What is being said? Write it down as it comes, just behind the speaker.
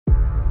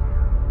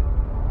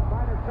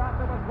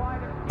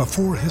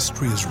Before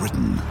history is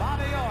written,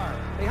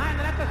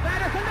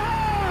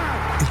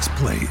 it's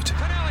played.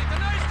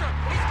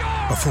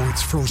 Before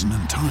it's frozen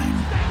in time,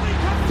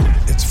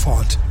 it's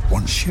fought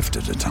one shift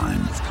at a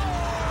time.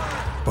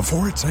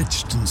 Before it's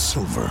etched in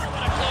silver,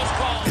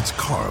 it's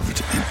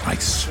carved in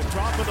ice.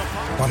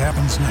 What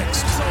happens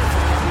next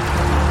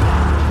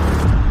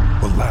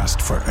will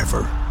last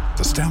forever.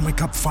 The Stanley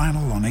Cup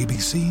Final on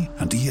ABC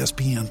and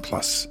ESPN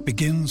Plus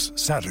begins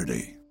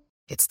Saturday.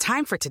 It's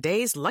time for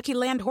today's Lucky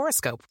Land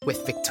horoscope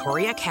with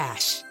Victoria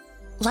Cash.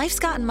 Life's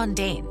gotten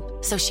mundane,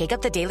 so shake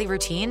up the daily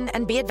routine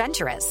and be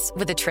adventurous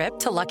with a trip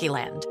to Lucky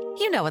Land.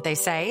 You know what they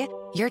say,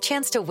 your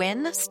chance to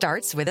win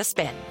starts with a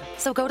spin.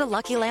 So go to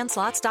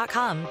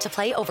LuckyLandSlots.com to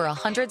play over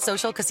 100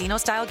 social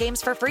casino-style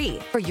games for free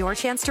for your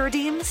chance to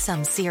redeem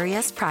some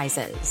serious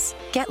prizes.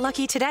 Get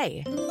lucky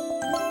today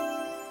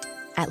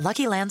at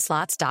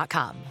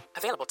LuckyLandSlots.com.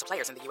 Available to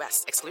players in the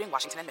U.S., excluding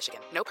Washington and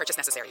Michigan. No purchase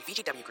necessary.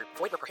 VGW Group.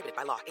 Void where prohibited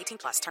by law.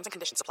 18+. Terms and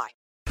conditions apply.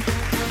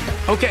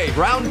 Okay,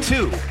 round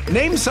two.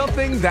 Name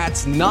something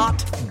that's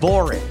not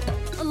boring.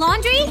 A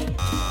laundry?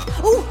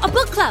 Ooh, a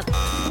book club.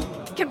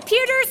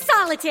 Computer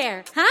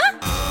solitaire, huh?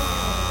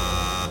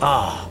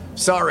 Ah,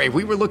 sorry.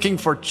 We were looking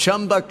for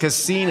Chumba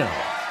Casino.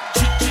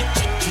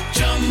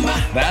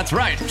 That's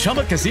right.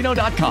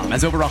 ChumbaCasino.com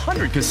has over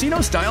 100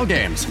 casino-style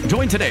games.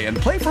 Join today and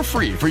play for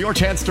free for your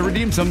chance to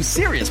redeem some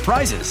serious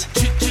prizes.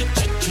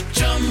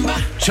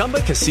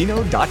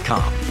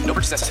 ChumbaCasino.com. No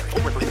purchase necessary.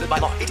 Void where prohibited by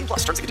law. 18+.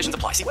 Terms and conditions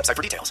apply. See website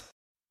for details.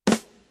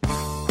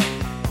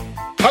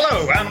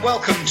 Hello and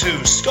welcome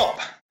to Stop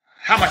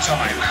Hammer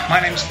Time. My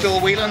name's Phil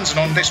Whelans, and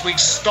on this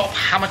week's Stop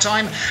Hammer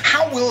Time,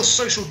 how will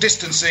social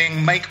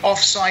distancing make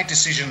offside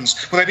decisions?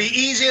 Will they be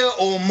easier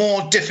or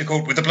more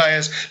difficult with the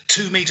players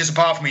 2 meters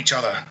apart from each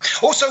other?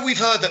 Also, we've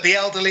heard that the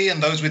elderly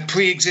and those with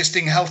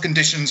pre-existing health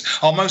conditions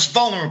are most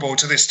vulnerable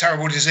to this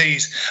terrible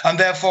disease, and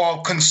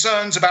therefore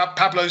concerns about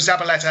Pablo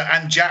Zabaleta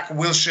and Jack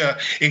Wilshere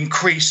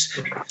increase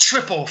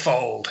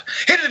triple-fold.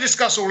 Here to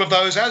discuss all of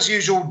those, as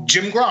usual,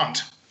 Jim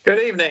Grant. Good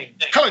evening.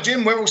 Hello,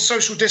 Jim. We're all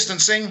social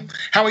distancing.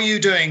 How are you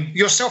doing?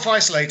 You're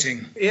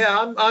self-isolating.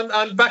 Yeah,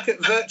 I'm back at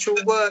virtual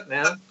work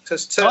now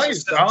because term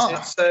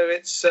started.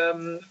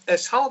 So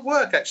it's hard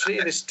work actually.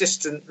 This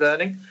distant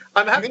learning.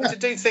 I'm having to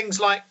do things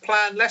like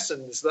plan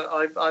lessons that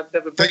I've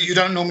never. That you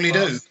don't normally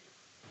do.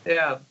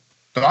 Yeah.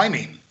 But I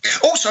mean.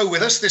 Also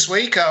with us this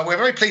week, we're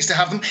very pleased to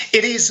have them.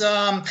 It is,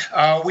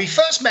 we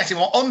first met him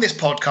on this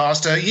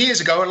podcast years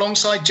ago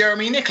alongside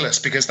Jeremy Nicholas,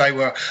 because they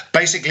were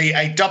basically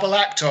a double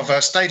act of a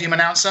stadium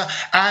announcer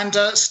and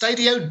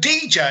Stadio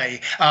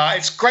DJ.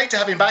 It's great to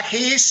have him back.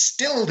 He is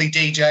still the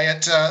DJ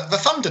at the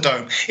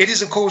Thunderdome. It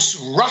is, of course,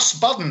 Russ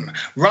Budden.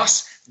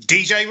 Russ,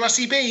 DJ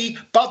Russie B.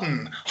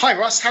 Budden. Hi,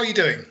 Russ. How are you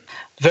doing?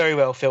 Very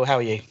well, Phil. How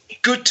are you?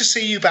 Good to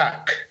see you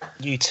back.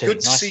 You too.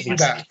 Good to see you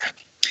back.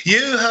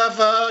 You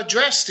have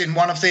dressed in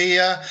one of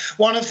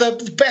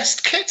the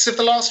best kits of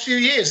the last few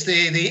years,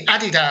 the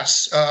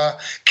Adidas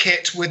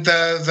kit with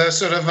the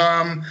sort of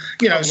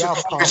sort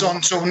of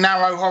horizontal,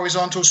 narrow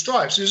horizontal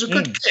stripes. It was a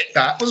good kit,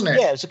 that, wasn't it?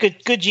 Yeah, it was a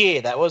good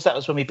year. That was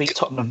when we beat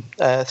Tottenham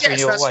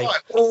 3-0 away.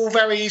 Right. All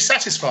very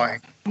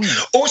satisfying.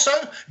 Also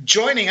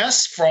joining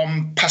us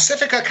from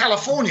Pacifica,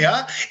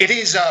 California, it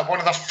is one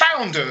of the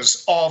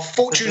founders of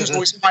Fortune's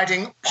Voice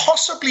Hiding,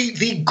 possibly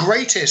the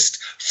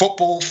greatest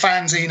football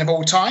fanzine of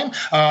all time,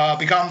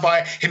 begun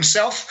by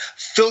himself,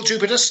 Phil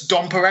Jupitus,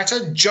 Don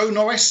Peretta, Joe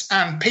Norris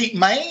and Pete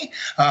May.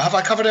 Have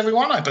I covered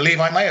everyone? I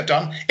believe I may have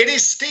done. It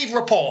is Steve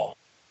Rapport.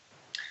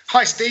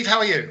 Hi, Steve. How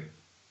are you?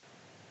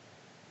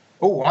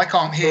 Oh, I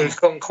can't hear you.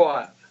 You've gone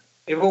quiet.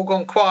 You've all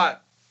gone quiet.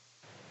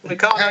 We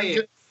can't hear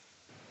you.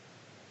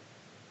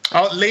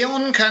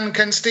 Leon,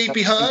 can Steve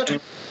be heard?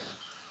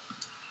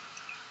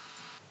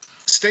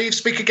 Steve,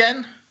 speak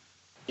again.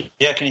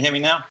 Yeah, can you hear me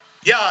now?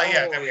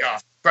 Yeah, there we are.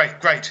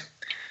 Great.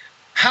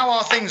 How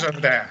are things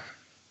over there?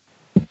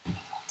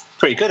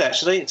 Pretty good,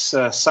 actually. It's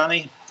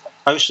sunny,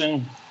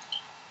 ocean,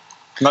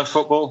 no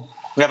football.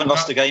 We haven't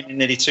lost a game in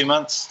nearly 2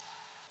 months.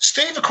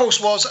 Steve, of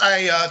course, was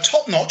a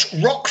top-notch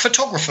rock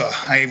photographer,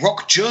 a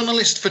rock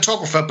journalist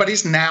photographer, but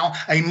is now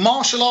a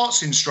martial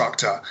arts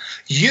instructor.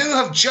 You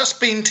have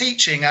just been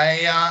teaching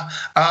a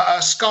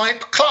Skype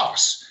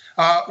class.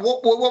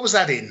 What was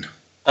that in?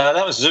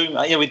 That was Zoom.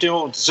 Yeah, we do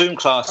all Zoom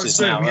classes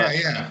now.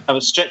 Yeah. I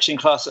was stretching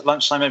class at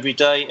lunchtime every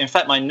day. In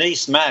fact, my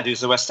niece, Mad,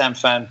 who's a West Ham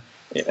fan,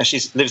 she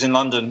lives in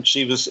London.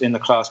 She was in the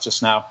class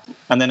just now.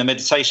 And then a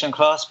meditation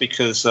class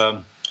because...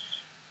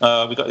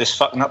 we got this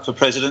fucking up for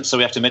president, so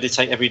we have to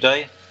meditate every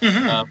day.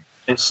 Mm-hmm.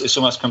 It's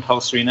almost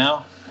compulsory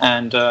now.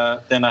 And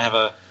then I have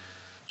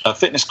a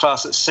fitness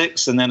class at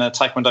 6 and then a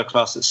taekwondo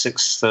class at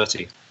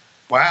 6:30.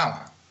 Wow.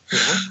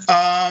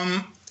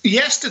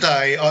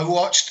 Yesterday, I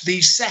watched the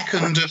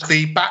second of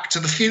the Back to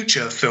the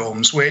Future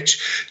films,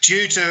 which,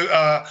 due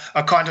to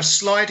a kind of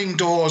sliding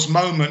doors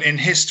moment in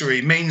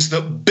history, means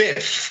that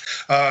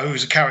Biff,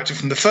 who's a character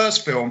from the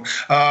first film,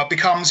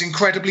 becomes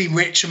incredibly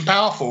rich and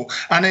powerful.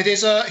 And it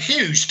is a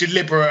huge,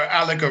 deliberate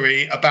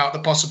allegory about the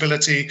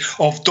possibility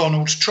of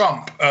Donald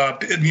Trump,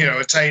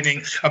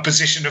 attaining a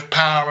position of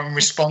power and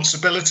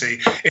responsibility.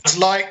 It's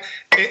like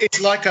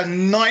a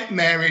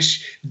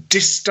nightmarish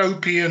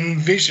dystopian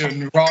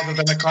vision rather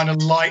than a kind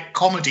of light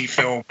comedy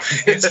film.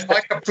 It's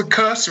like a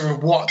precursor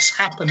of what's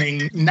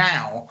happening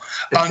now,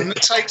 and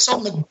it takes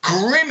on the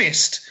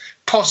grimmest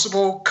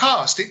possible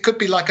cast. It could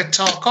be like a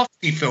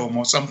Tarkovsky film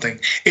or something.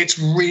 It's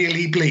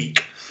really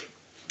bleak.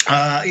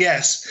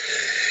 Yes,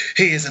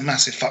 he is a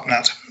massive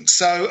fucknut.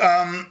 So,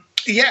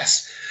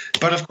 yes.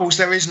 But, of course,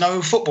 there is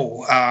no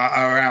football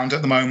around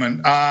at the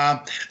moment.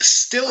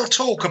 Still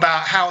talk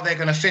about how they're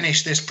going to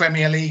finish this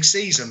Premier League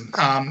season.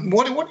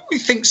 What do we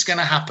think's going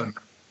to happen?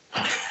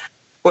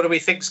 What do we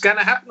think's going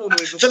to happen?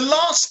 The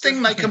last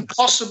thing they can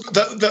possibly...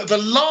 The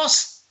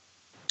last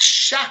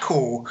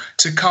shackle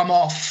to come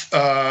off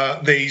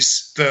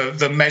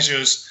the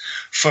measures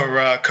for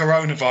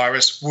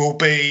coronavirus will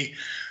be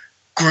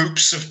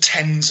groups of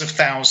tens of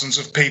thousands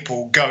of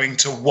people going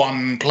to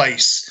one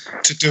place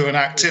to do an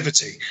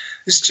activity.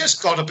 It's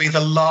just got to be the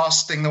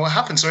last thing that will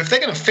happen. So if they're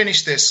going to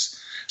finish this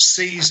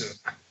season,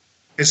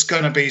 it's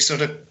going to be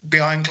sort of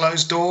behind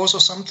closed doors or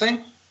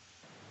something.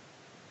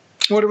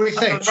 What do we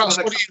think? Russ,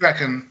 what do you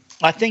reckon?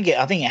 I think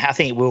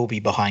it will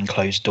be behind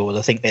closed doors.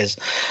 I think there's,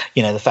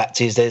 the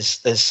fact is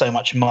there's so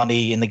much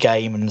money in the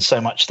game and so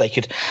much they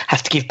could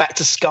have to give back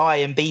to Sky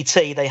and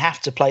BT. They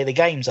have to play the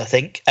games, I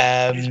think.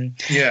 I mean,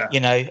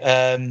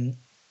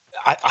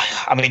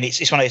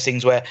 it's one of those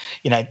things where,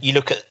 you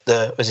look at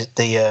the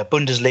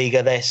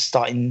Bundesliga, they're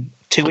starting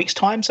 2 weeks'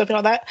 time, something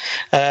like that.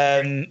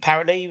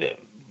 Apparently,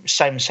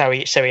 same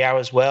Serie A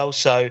as well.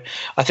 So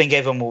I think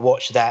everyone will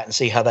watch that and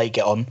see how they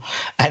get on,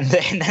 and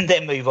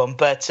then move on.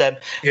 But I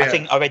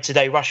think I read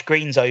today Rush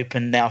Green's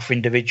open now for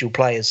individual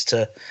players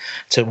to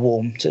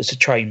warm to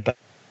train. But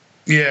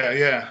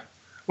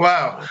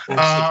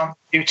wow,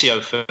 beauty,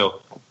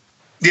 Phil.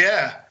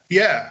 Yeah.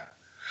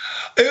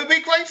 It would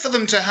be great for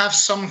them to have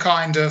some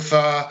kind of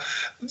like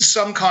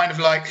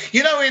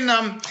in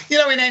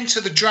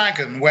Enter the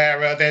Dragon,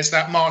 where there's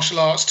that martial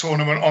arts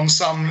tournament on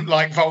some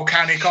like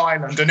volcanic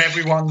island and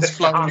everyone's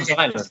flown in.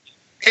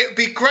 It would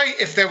be great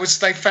if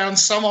they found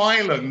some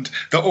island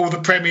that all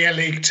the Premier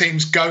League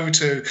teams go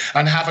to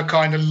and have a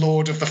kind of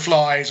Lord of the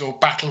Flies or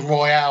Battle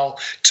Royale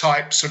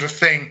type sort of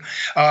thing.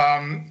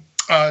 To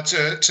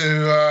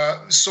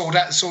sort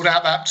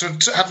out that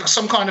to have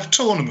some kind of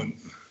tournament.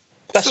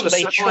 That's what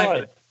they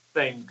tried.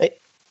 Thing.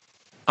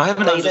 I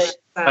haven't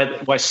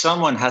understood why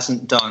someone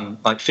hasn't done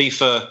like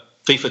FIFA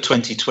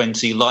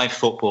 2020 live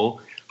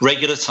football,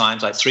 regular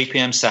times, like 3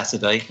 p.m.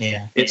 Saturday.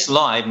 Yeah. It's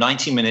live,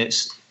 90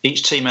 minutes.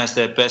 Each team has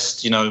their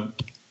best,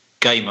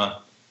 gamer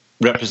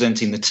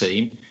representing the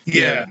team.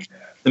 Yeah.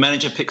 The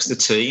manager picks the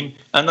team,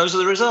 and those are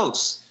the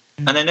results.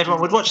 And then everyone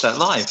would watch that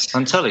live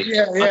on telly.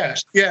 Yeah.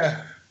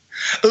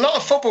 A lot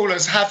of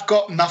footballers have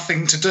got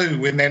nothing to do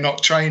when they're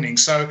not training,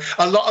 so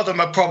a lot of them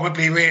are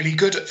probably really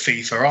good at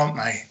FIFA, aren't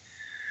they?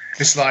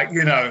 It's like,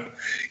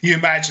 you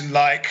imagine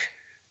like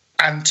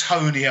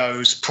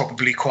Antonio's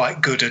probably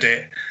quite good at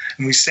it,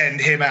 and we send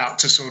him out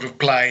to sort of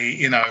play,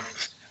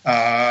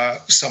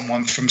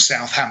 someone from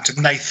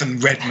Southampton, Nathan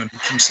Redmond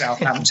from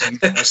Southampton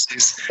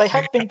versus they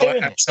have been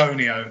doing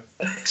Antonio.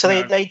 So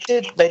they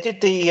did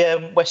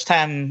the West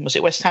Ham, was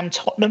it West Ham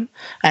Tottenham?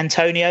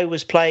 Antonio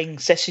was playing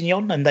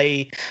Sessegnon, and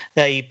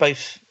they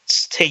both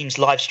teams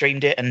live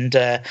streamed it, and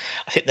I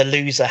think the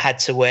loser had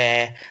to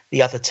wear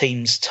the other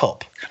team's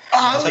top.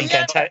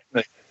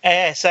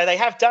 So they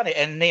have done it,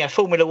 and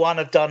Formula One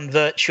have done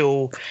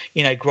virtual,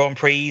 Grand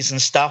Prix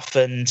and stuff,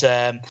 and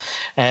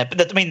but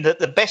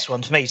the best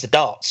one for me is the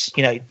darts.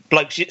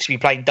 Blokes used to be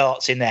playing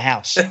darts in their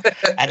house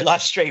and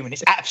live streaming.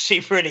 It's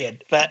absolutely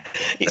brilliant, but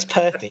it's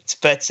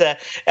perfect. But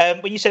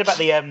when you said about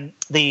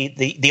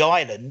the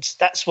island,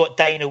 that's what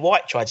Dana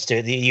White tried to do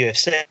at the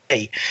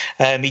UFC.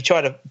 He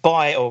tried to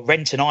buy or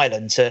rent an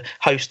island to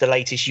host the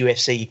latest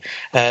UFC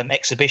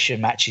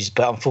exhibition matches,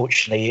 but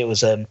unfortunately it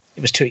was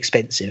too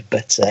expensive.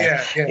 But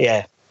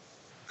yeah.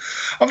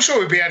 I'm sure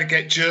we'd be able to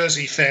get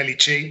Jersey fairly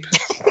cheap.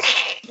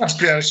 Must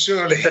be able,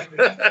 surely.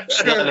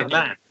 The Isle of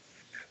Man.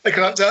 They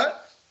can do it?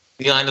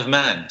 The Isle of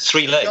Man.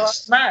 3 legs. The Isle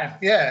of Man,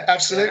 yeah,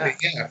 absolutely.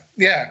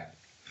 Yeah.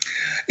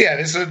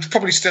 There's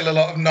probably still a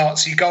lot of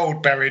Nazi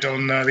gold buried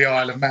on the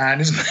Isle of Man,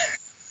 isn't there?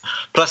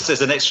 Plus,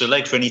 there's an extra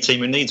leg for any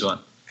team who needs one.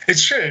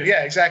 It's true,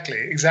 yeah,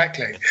 exactly.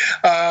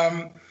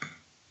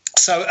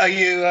 So are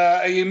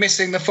you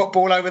missing the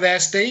football over there,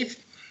 Steve?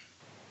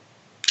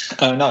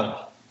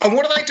 No. And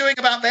what are they doing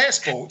about their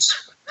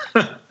sports?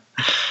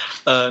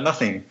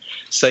 Nothing.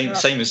 Same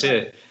as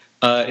here.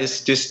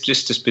 It's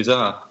just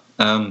bizarre.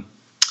 I'm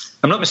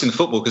not missing the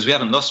football because we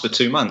haven't lost for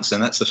 2 months,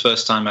 and that's the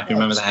first time I can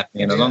remember that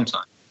happening in a long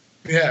time.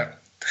 Yeah.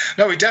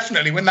 No, we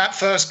definitely, when that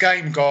first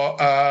game got...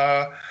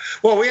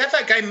 we had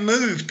that game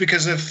moved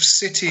because of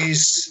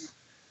City's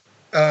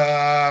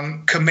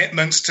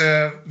commitments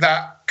to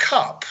that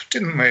cup,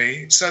 didn't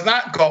we? So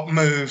that got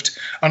moved,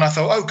 and I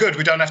thought, oh, good,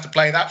 we don't have to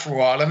play that for a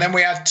while. And then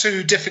we had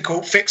two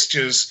difficult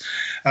fixtures,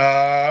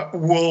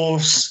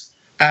 Wolves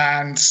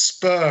and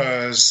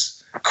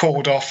Spurs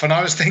called off, and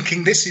I was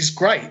thinking, this is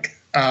great.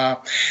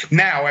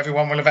 Now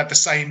everyone will have had the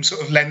same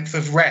sort of length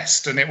of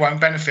rest, and it won't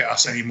benefit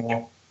us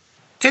anymore.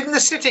 Didn't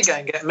the City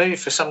game get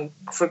moved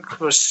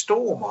for a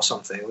storm or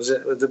something? Was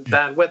it with the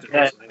bad weather?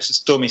 Yeah, or something? it's a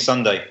stormy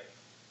Sunday.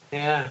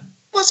 Yeah.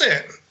 Was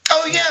it?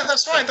 Oh, yeah,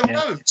 that's right, the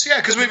roads.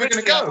 Yeah, because we were going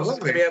to go,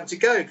 weren't we? Going to be able to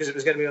go because it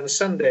was going to be on a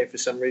Sunday for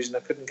some reason. I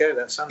couldn't go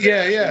that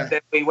Sunday. Yeah. And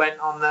then we went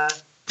on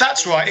the...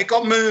 That's right. It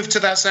got moved to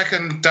that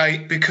second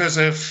date because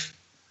of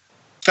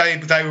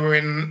they were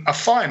in a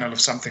final of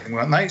something,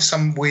 weren't they?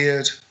 Some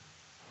weird...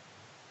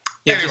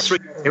 Yeah,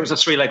 it was a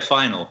three-leg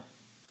final.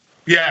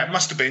 Yeah, it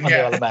must have been,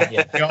 The Isle of Man,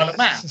 yeah. The Isle of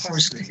Man,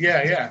 obviously.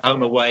 Yeah.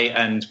 Home, away,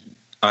 and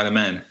Isle of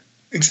Man.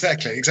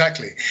 Exactly.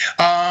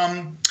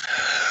 One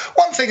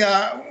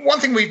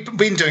thing we've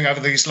been doing over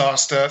these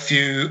last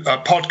few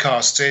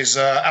podcasts is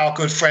our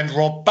good friend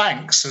Rob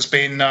Banks has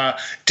been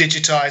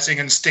digitising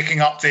and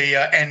sticking up the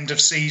end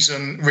of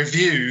season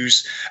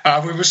reviews.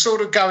 We were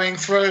sort of going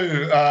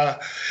through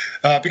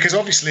because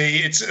obviously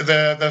it's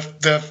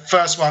the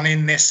first one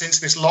in this since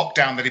this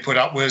lockdown that he put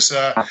up was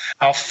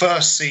our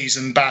first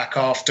season back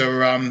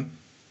after.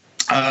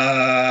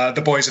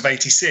 The Boys of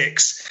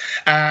 '86,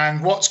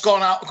 and what's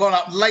gone up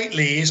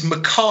lately is Lou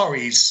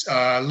Macari's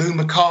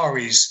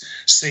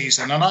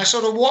season, and I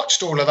sort of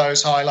watched all of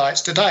those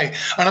highlights today,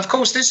 and of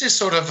course this is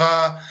sort of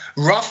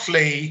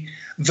roughly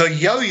the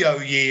yo-yo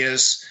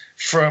years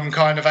from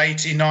kind of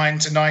 89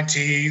 to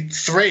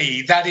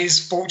 93. That is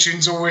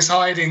Fortune's Always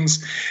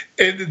Hiding's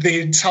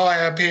the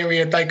entire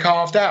period they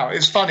carved out.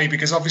 It's funny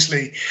because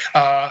obviously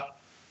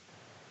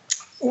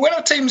when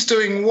a team's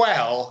doing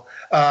well,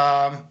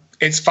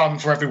 it's fun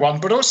for everyone,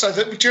 but also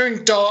that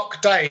during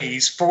dark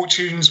days,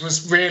 Fortunes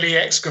was really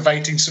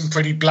excavating some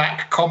pretty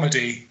black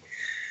comedy.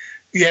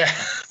 Yeah,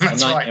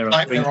 that's right.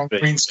 Nightmare on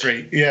Green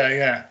Street.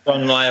 Yeah.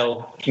 John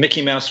Lyall,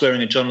 Mickey Mouse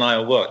wearing a John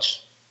Lyall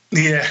watch.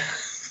 Yeah.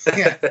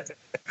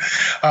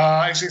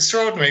 It's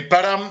extraordinary.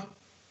 But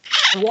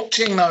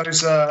watching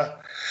those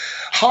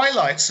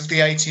highlights of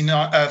the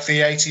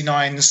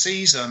 89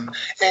 season,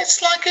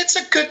 it's like it's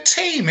a good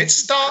team. It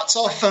starts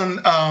off and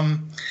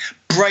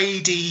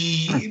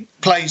Brady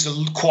plays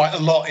quite a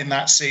lot in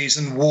that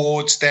season.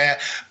 Ward's there,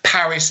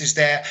 Paris is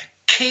there,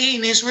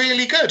 Keane is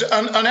really good,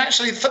 and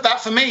actually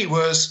that for me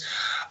was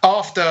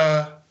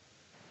after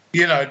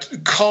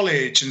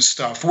college and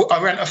stuff. I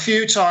went a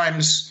few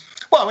times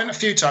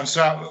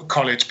throughout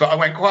college, but I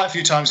went quite a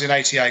few times in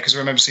 88 because I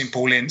remember seeing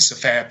Paul Ince a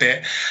fair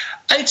bit.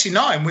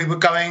 89 we were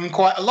going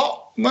quite a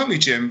lot, weren't we,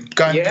 Jim?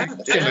 Going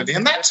regularly,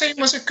 and that team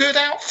was a good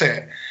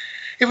outfit.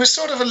 It was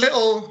sort of a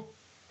little...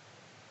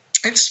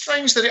 It's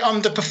strange that it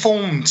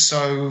underperformed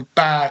so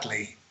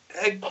badly.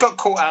 It got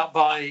caught out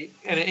by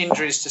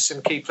injuries to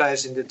some key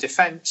players in the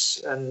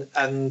defence, and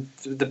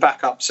the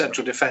backup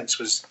central defence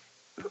was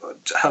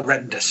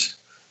horrendous.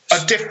 A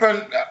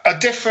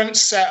different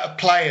set of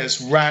players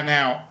ran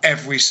out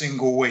every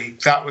single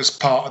week. That was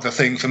part of the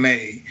thing for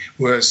me.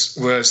 Was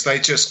they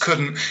just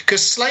couldn't,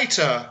 because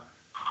Slater,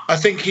 I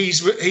think he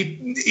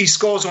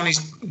scores on his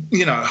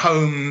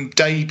home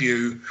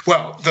debut.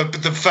 Well,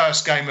 the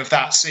first game of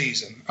that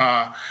season.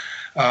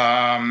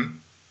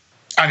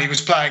 And he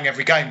was playing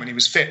every game when he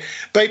was fit.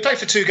 But he played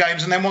for 2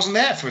 games and then wasn't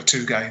there for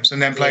 2 games,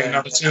 and then played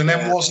another 2 and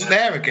then wasn't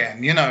there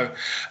again, And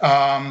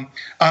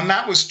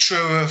that was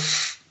true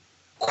of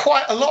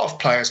quite a lot of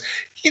players.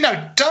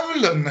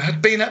 Dolan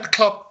had been at the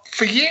club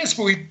for years,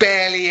 but we'd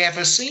barely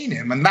ever seen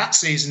him. And that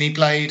season he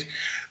played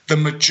the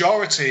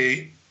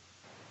majority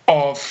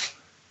of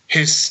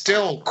his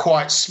still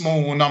quite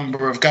small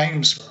number of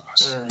games for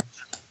us.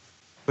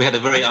 We had a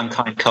very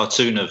unkind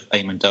cartoon of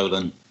Eamonn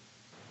Dolan.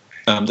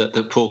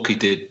 That Porky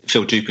did,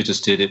 Phil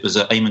Jupiters did. It was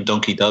Eamonn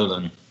Donkey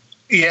Dolan.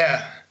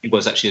 Yeah. He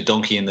was actually a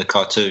donkey in the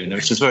cartoon,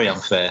 which was very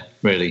unfair,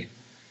 really.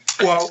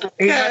 Well,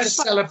 he had a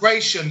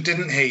celebration,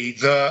 didn't he?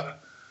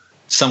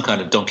 Some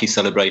kind of donkey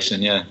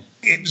celebration, yeah.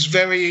 It was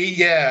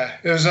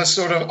it was a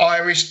sort of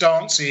Irish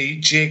dancey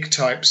jig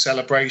type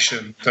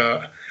celebration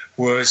that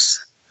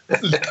was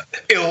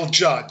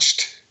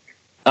ill-judged.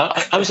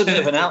 I was a bit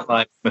of an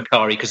outlier with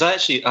Macari, because I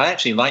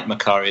actually liked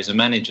Macari as a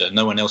manager.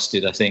 No one else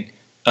did, I think.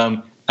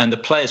 And the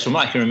players, from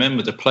what I can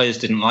remember, the players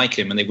didn't like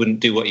him and they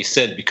wouldn't do what he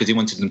said because he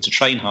wanted them to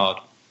train hard,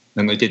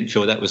 and they didn't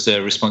feel that was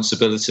their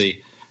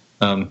responsibility.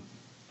 He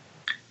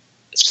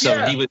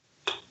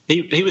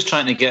was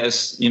trying to get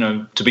us,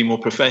 to be more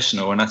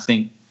professional, and I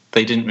think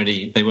they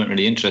weren't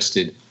really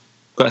interested.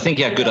 But I think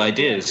he had good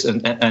ideas,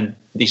 and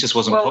he just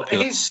wasn't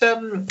popular. His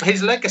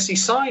legacy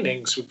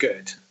signings were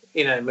good.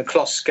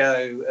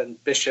 McCloskey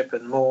and Bishop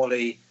and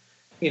Morley.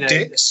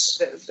 Dix.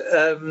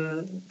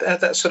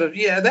 That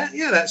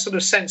sort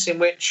of sense in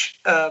which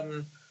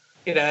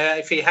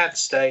if he had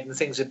stayed and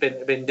things had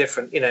been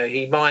different,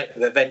 he might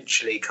have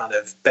eventually kind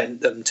of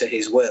bent them to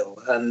his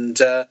will. And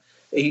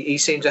he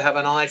seemed to have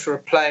an eye for a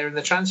player in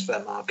the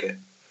transfer market.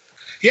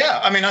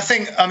 Yeah,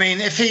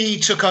 if he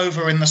took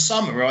over in the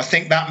summer, I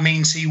think that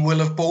means he will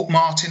have bought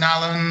Martin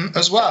Allen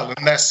as well,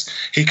 unless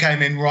he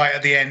came in right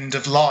at the end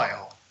of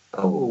Lyle.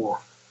 Oh.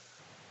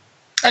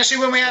 Actually,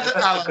 when we had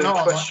Allen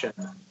on, question.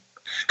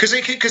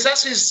 Because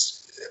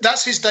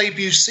that's his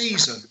debut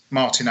season,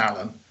 Martin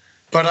Allen.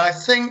 But I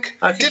think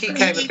he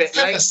came a bit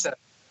later.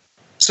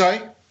 Sorry?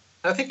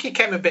 I think he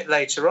came a bit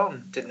later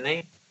on, didn't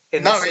he?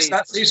 It's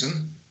that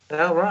season.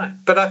 Oh, right.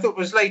 But I thought it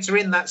was later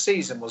in that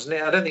season, wasn't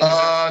it? I don't think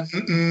I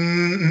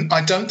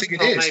don't think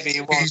it is. Maybe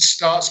it was. He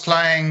starts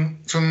playing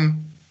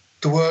from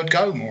the word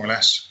go, more or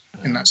less,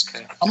 in that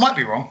season. I might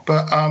be wrong,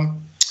 but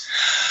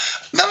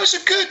that was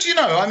a good,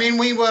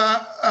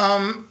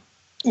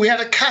 we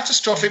had a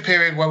catastrophic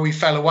period where we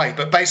fell away,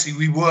 but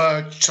basically we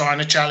were trying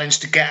to challenge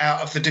to get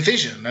out of the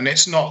division, and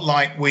it's not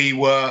like we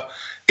were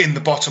in the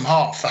bottom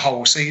half the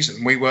whole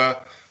season. We were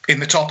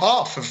in the top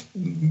half for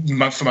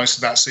most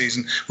of that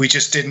season. We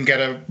just didn't get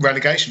a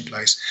relegation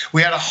place.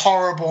 We had a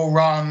horrible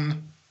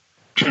run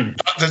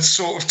at the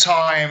sort of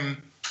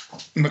time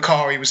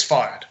Macari was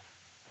fired.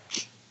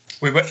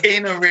 We were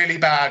in a really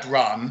bad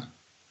run.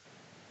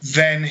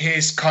 Then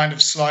his kind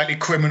of slightly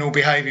criminal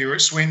behaviour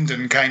at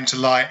Swindon came to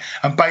light,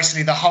 and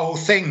basically the whole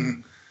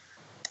thing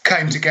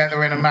came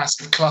together in a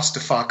massive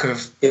clusterfuck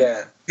of,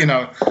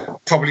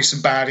 probably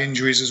some bad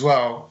injuries as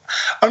well.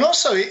 And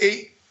also,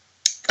 they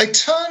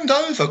turned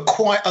over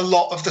quite a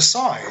lot of the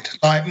side.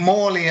 Like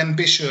Morley and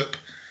Bishop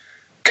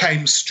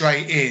came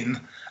straight in,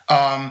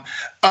 and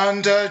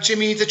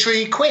Jimmy the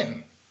Tree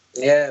Quinn.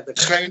 Yeah.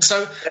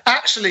 So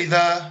actually,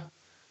 the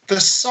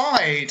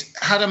side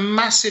had a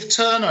massive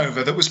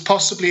turnover that was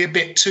possibly a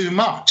bit too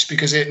much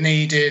because it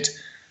needed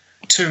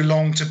too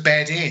long to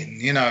bed in,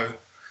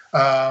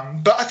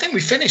 But I think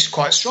we finished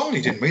quite strongly,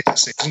 didn't we, that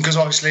season? Because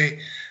obviously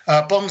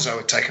Bonzo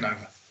had taken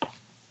over.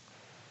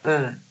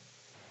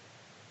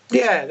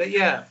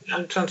 Yeah.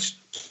 I'm just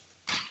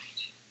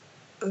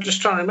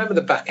trying to remember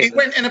the back end. He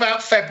went in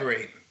about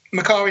February.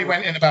 Macari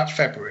went in about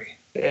February.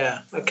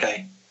 Yeah,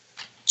 okay.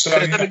 So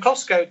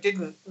McCloskey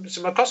didn't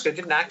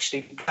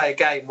actually play a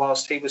game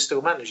whilst he was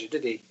still manager,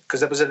 did he? Because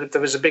there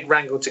was a big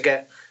wrangle to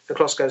get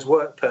McCloskey's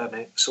work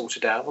permit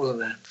sorted out, wasn't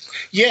there?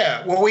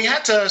 Yeah, well, we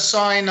had to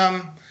sign.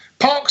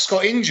 Parks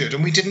got injured,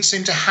 and we didn't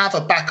seem to have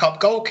a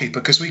backup goalkeeper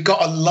because we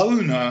got a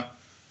loaner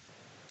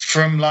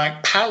from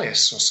like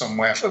Palace or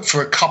somewhere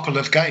for a couple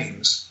of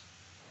games,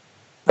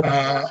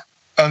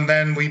 and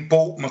then we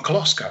bought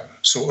McCloskey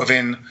sort of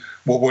in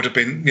what would have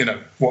been,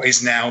 what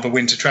is now the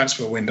winter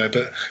transfer window,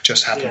 but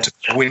just happened to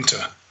be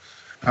winter.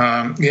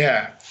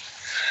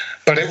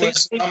 But it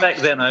was back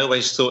then. I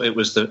always thought it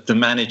was the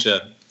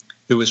manager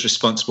who was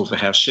responsible for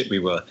how shit we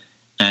were,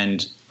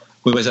 and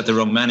we always had the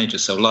wrong manager.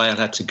 So Lyle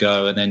had to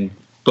go, and then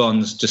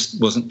Bonds just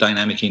wasn't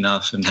dynamic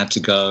enough and had to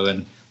go,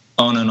 and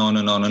on and on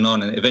and on and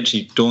on. And it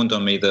eventually dawned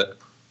on me that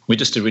we're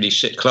just a really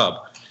shit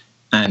club,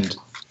 and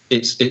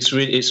it's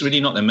really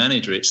not the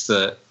manager. It's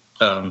the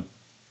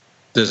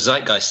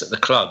zeitgeist at the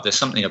club. There's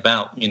something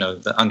about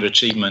the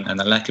underachievement and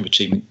the lack of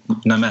achievement,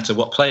 no matter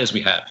what players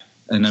we have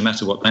and no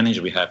matter what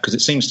manager we have, because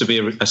it seems to be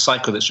a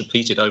cycle that's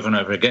repeated over and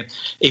over again.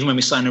 Even when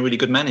we sign a really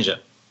good manager,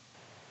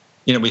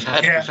 we've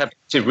had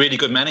two really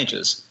good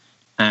managers,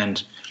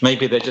 and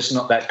maybe they're just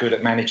not that good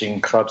at managing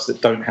clubs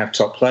that don't have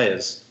top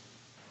players.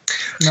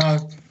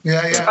 No,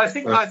 yeah. I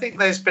think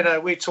there's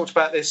been we talked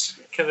about this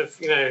kind of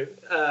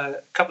a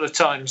couple of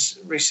times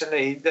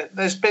recently, that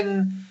there's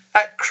been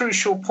at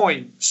crucial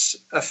points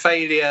a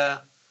failure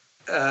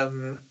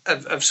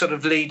of sort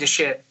of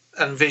leadership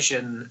and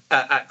vision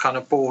at kind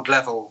of board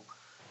level,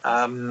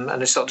 and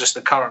it's not just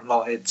the current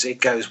lot; it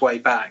goes way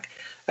back,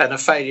 and a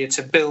failure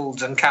to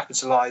build and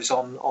capitalise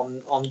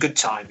on good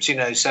times.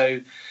 So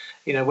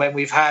when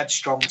we've had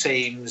strong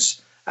teams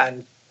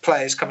and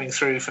players coming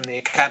through from the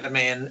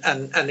academy,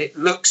 and it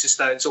looks as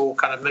though it's all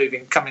kind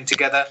of coming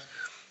together,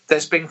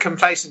 there's been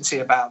complacency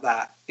about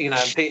that,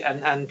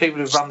 and people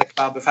who've run the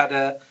club have had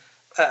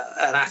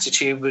an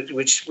attitude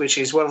which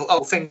is,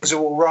 well, things are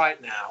all right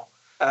now,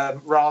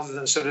 rather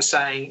than sort of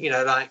saying,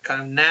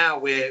 now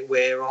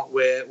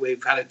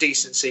we've had a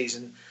decent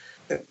season,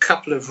 a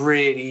couple of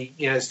really,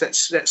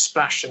 let's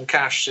splash some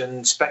cash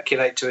and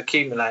speculate to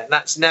accumulate, and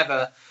that's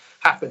never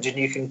happened. And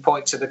you can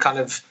point to the kind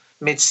of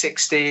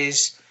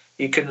mid-60s.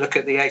 You can look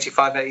at the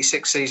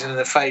 85-86 season and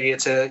the failure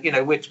to,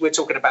 we're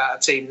talking about a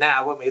team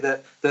now, weren't we,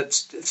 that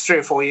 3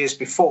 or 4 years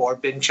before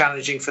had been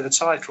challenging for the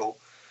title.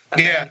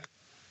 And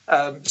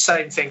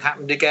same thing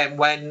happened again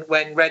when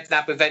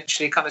Redknapp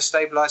eventually kind of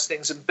stabilised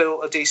things and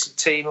built a decent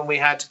team, and we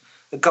had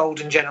the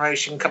golden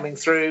generation coming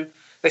through.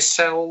 They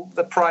sell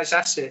the prize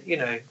asset,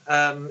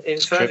 in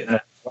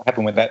Ferdinand. What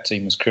happened with that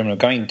team was criminal.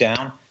 Going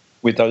down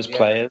with those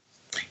players.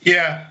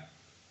 Yeah.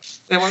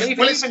 Yeah, well,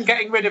 even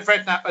getting rid of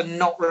Redknapp and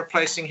not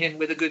replacing him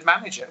with a good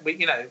manager,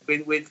 the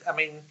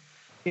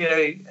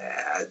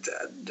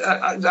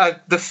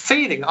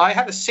feeling, I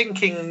had a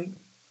sinking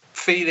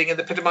feeling in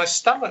the pit of my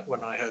stomach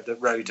when I heard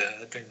that Roeder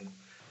had been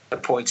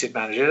appointed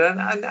manager,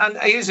 and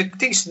he is a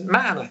decent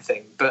man, I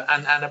think,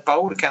 and by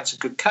all accounts a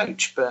good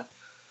coach. But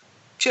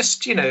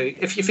just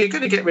if you're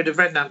going to get rid of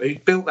Redknapp, who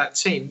built that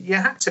team,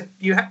 there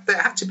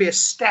had to be a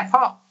step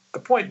up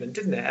appointment,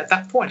 didn't it? At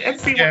that point,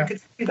 everyone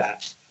could do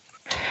that.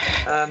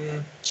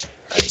 And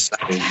I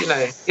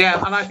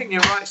think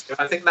you're right, Steve.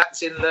 I think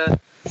that's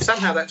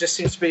somehow that just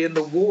seems to be in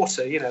the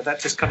water.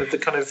 That's just kind of the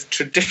kind of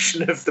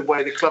tradition of the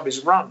way the club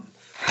is run.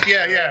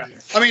 Yeah.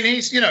 I mean,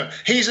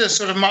 he's a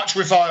sort of much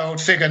reviled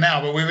figure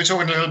now, but we were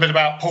talking a little bit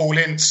about Paul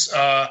Ince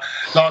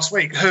last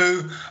week,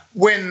 who,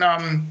 when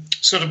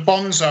sort of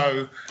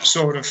Bonzo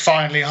sort of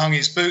finally hung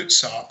his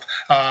boots up,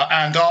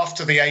 and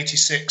after the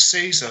 86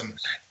 season,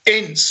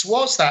 Ince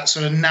was that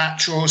sort of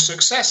natural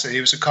successor. He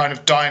was a kind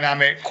of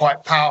dynamic,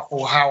 quite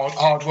powerful,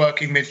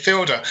 hard-working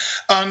midfielder.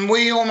 And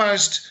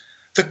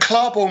the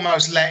club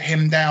almost let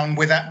him down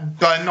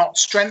by not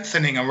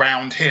strengthening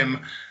around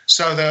him,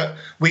 so that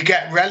we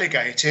get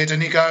relegated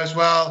and he goes,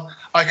 well,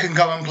 I can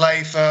go and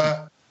play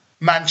for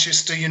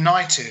Manchester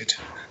United,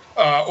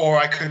 or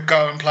I could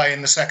go and play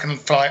in the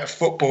second flight of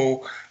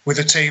football with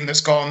a team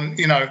that's gone,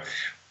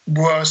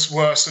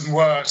 worse and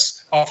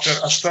worse after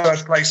a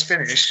third place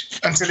finish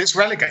until it's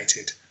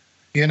relegated,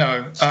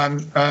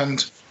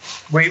 and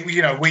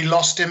we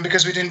lost him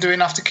because we didn't do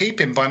enough to keep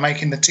him by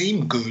making the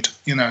team good,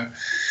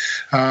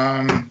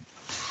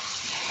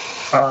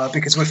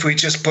 because if we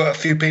just put a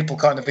few people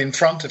kind of in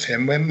front of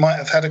him, we might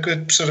have had a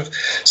good sort of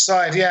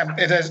side. Yeah,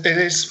 it is,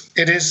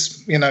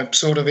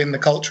 sort of in the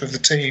culture of the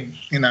team,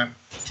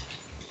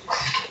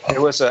 It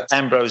was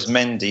Ambrose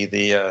Mendy,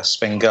 the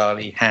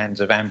Svengali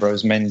hand of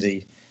Ambrose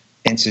Mendy,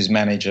 Ince's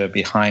manager,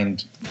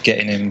 behind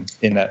getting him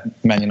in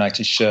that Man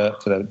United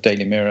shirt for the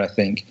Daily Mirror, I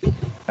think,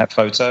 that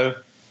photo.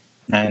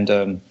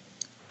 And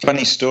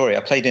funny story, I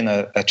played in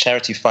a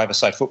charity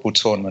five-a-side football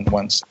tournament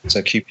once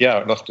at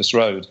QPR at Loftus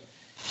Road,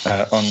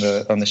 on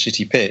the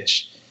shitty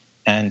pitch,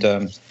 and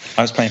I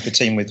was playing for a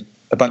team with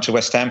a bunch of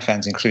West Ham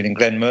fans, including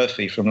Glenn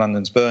Murphy from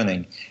London's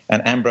Burning,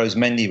 and Ambrose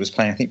Mendy was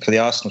playing, I think, for the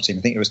Arsenal team.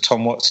 I think it was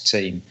Tom Watt's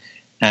team,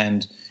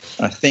 and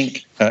I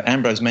think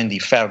Ambrose Mendy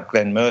fouled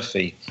Glenn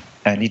Murphy,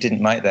 and he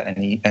didn't like that, and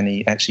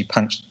he actually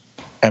punched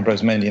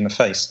Ambrose Mendy in the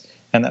face,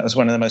 and that was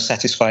one of the most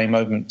satisfying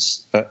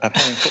moments I've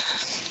had in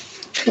football.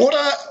 What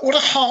a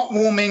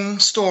heartwarming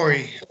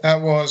story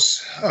that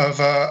was of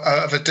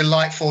a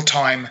delightful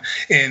time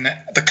in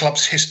the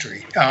club's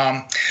history.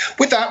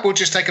 With that, we'll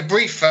just take a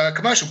brief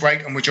commercial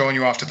break and we'll join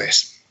you after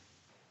this.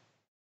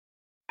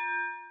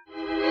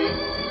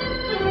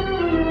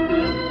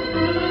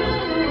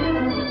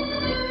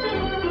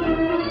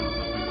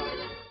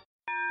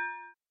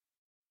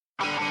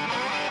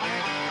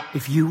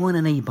 If you want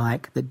an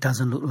e-bike that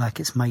doesn't look like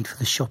it's made for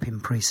the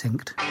shopping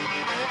precinct,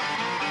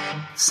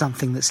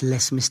 something that's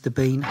less Mr.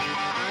 Bean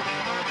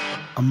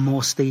and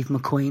more Steve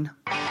McQueen,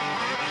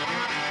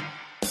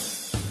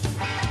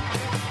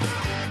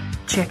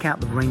 check out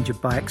the range of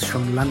bikes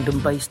from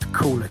London-based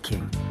Cooler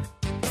King.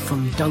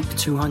 From dope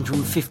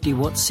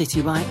 250-watt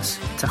city bikes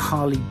to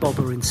Harley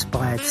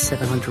Bobber-inspired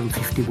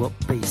 750-watt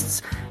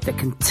beasts that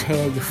can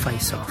tear your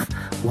face off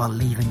while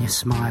leaving your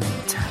smile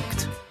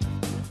intact.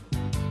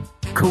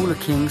 Cooler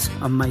Kings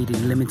are made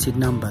in limited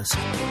numbers,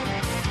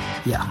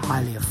 yet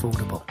highly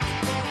affordable.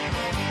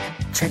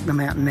 Check them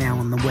out now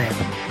on the web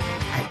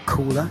at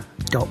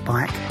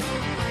cooler.bike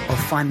or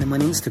find them on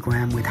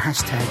Instagram with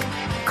hashtag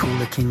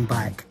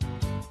CoolerKingBike.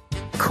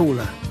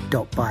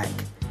 Cooler.bike.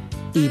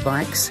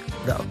 E-bikes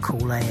that are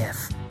cool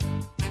AF.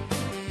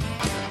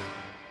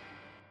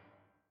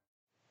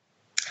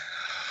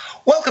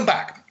 Welcome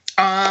back.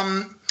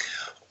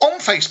 On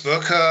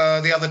Facebook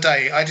the other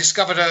day, I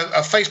discovered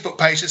a Facebook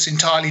page that's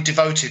entirely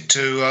devoted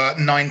to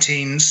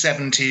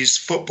 1970s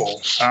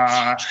football.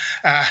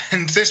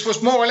 And this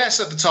was more or less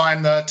at the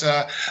time that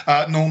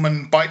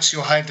Norman bites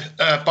your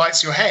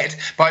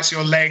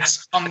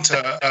legs,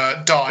 Hunter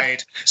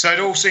died. So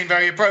it all seemed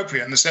very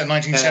appropriate, and the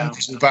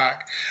 1970s were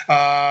back.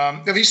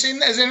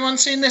 Has anyone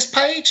seen this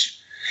page?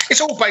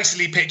 It's all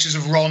basically pictures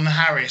of Ron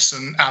Harris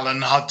and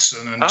Alan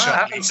Hudson and I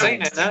haven't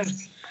seen it, no.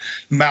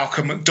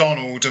 Malcolm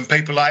McDonald and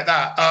people like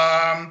that.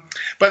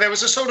 But there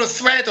was a sort of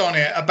thread on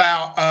it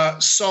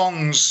about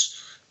songs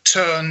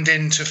turned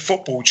into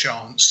football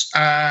chants.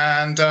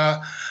 And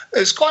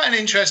there's quite an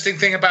interesting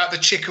thing about the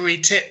Chicory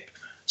Tip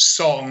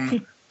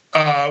song,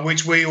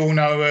 which we all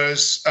know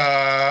as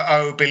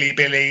Oh, Billy,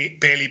 Billy,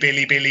 Billy,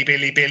 Billy, Billy,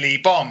 Billy, Billy,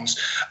 Bombs.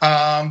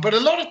 But a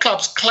lot of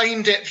clubs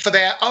claimed it for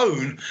their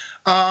own,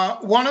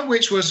 one of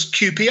which was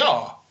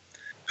QPR,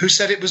 who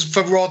said it was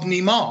for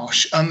Rodney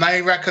Marsh, and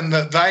they reckon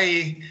that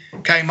they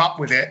came up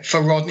with it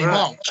for Rodney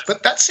Marsh.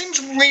 But that seems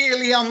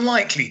really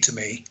unlikely to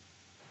me.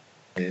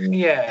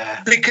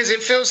 Yeah. Because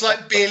it feels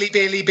like Billy,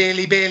 Billy,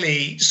 Billy,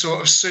 Billy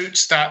sort of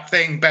suits that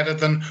thing better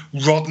than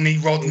Rodney.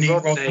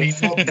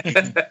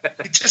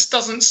 It just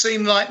doesn't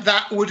seem like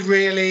that would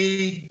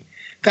really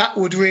go.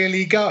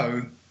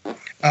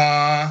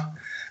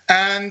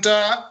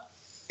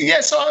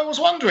 Yes, I was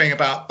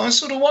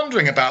sort of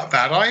wondering about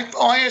that.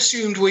 I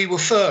assumed we were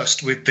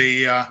first with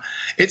the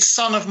it's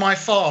Son of My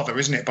Father,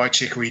 isn't it, by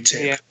Chicory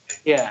Tip?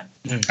 Yeah.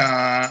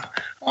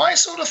 I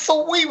sort of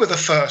thought we were the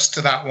first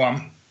to that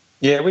one.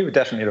 Yeah, we were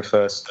definitely the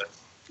first.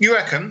 You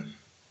reckon?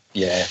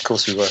 Yeah, of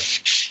course we were.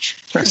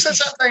 Says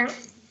that thing.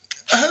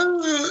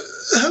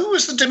 Who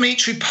was the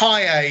Dimitri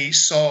Payet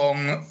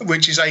song,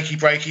 which is Achy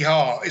Breaky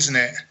Heart, isn't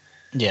it?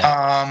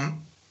 Yeah.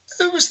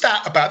 Who was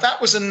that about?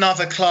 That was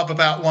another club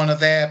about one of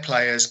their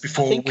players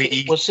before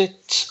was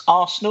it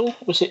Arsenal?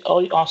 Was it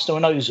Arsenal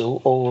and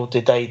Ozil, or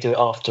did they do it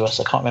after us?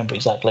 I can't remember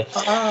exactly.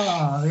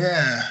 Ah,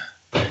 yeah.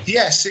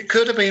 Yes, it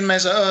could have been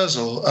Mesut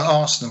Ozil at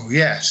Arsenal.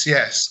 Yes.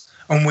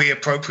 And we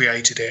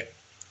appropriated it.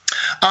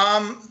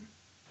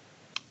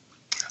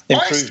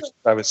 Improved,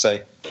 I would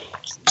say.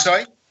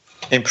 Sorry?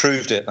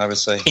 Improved it, I would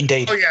say.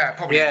 Indeed. Oh, yeah,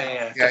 probably.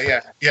 Yeah.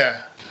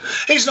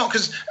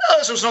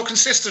 Ozil's not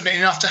consistent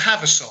enough to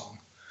have a song.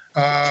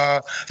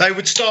 They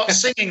would start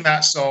singing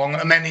that song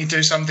and then he'd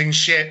do something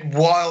shit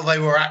while they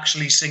were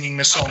actually singing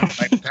the song.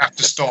 They would have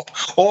to stop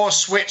or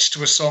switch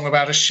to a song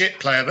about a shit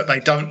player that they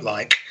don't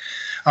like.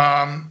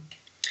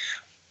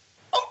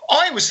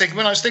 I was thinking,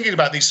 when I was thinking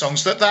about these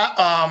songs, that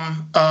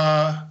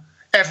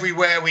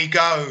Everywhere We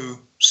Go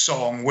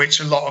song, which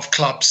a lot of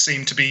clubs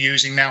seem to be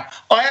using now,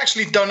 I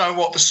actually don't know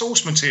what the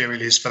source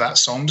material is for that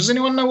song. Does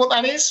anyone know what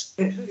that is?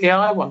 Yeah,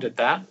 I wondered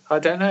that. I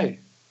don't know.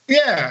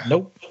 Yeah.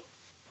 Nope.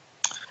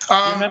 Do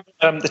you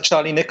remember the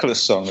Charlie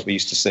Nicholas song that we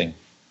used to sing?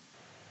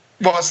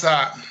 What's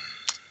that?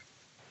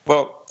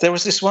 Well, there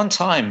was this one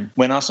time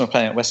when Arsenal were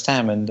playing at West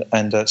Ham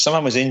and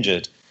someone was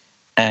injured,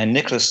 and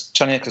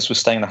Charlie Nicholas was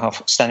standing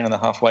on the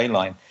halfway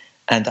line,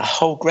 and the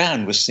whole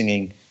ground was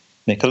singing,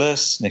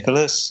 Nicholas,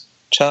 Nicholas,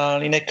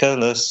 Charlie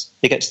Nicholas,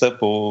 he gets the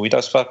ball, he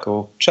does fuck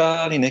all,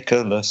 Charlie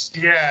Nicholas.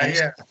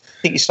 Yeah. I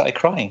think he started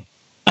crying.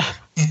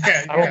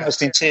 Yeah. I'm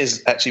almost in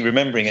tears actually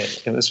remembering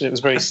it. It was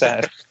very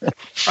sad.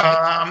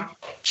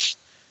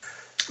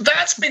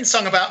 That's been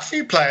sung about a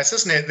few players,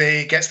 hasn't it?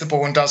 The gets the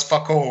ball and does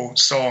fuck all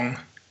song.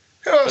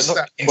 Who else is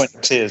that? Point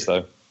of tears,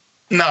 though.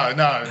 No.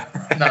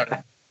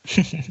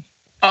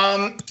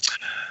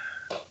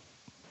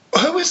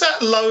 Who was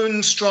that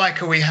lone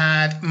striker we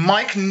had?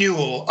 Mike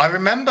Newell. I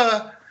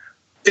remember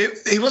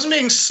he wasn't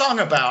being sung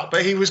about,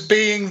 but he was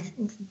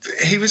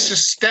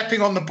just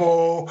stepping on the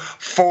ball,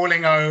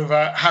 falling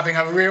over, having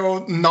a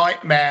real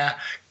nightmare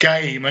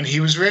game, and he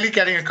was really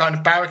getting a kind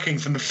of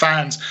barracking from the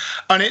fans.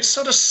 And it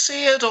sort of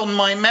seared on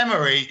my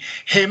memory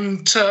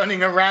him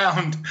turning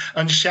around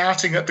and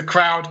shouting at the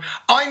crowd,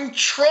 "I'm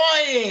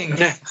trying,"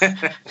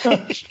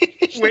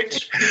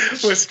 which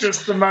was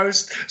just the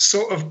most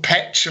sort of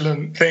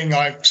petulant thing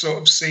I've sort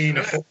of seen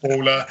a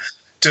footballer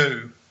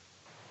do.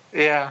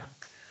 Yeah.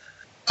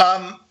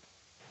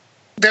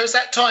 There was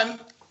that time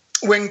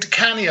when Di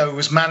Canio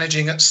was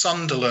managing at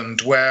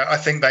Sunderland where I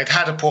think they'd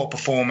had a poor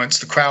performance.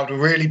 The crowd were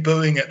really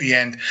booing at the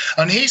end.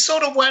 And he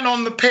sort of went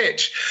on the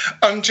pitch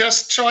and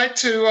just tried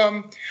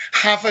to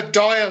have a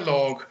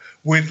dialogue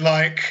with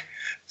like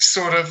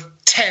sort of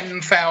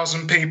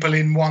 10,000 people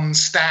in one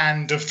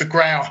stand of the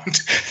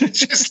ground,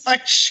 just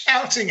like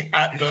shouting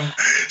at them,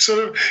 sort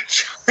of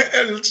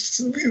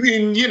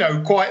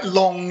in, quite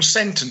long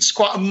sentence,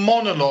 quite a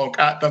monologue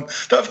at them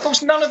that, of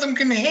course, none of them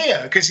can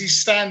hear because he's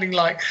standing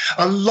like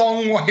a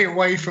long way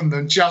away from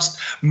them, just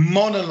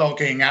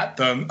monologuing at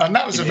them. And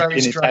that was a very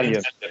strange...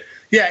 Italian.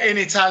 Yeah, in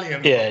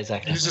Italian. Yeah,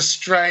 exactly. It was a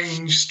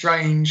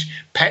strange,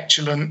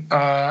 petulant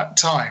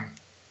time.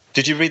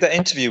 Did you read that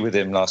interview with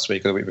him last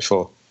week or the week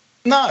before?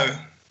 No.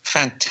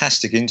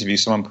 Fantastic interview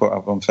someone put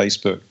up on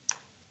Facebook.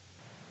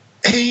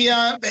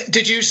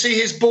 Did you see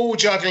his ball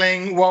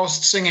juggling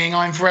whilst singing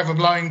 "I'm Forever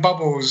Blowing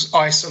Bubbles"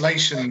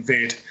 isolation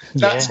vid?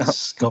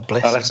 Yes, God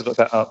bless. I'll have to look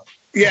that up.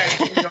 Yeah,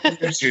 on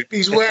YouTube.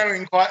 He's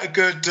wearing quite a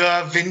good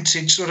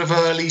vintage sort of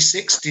early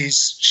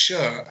 60s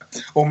shirt,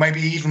 or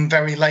maybe even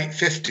very late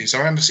 50s. I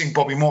remember seeing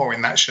Bobby Moore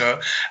in that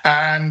shirt,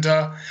 and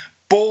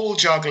ball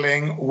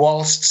juggling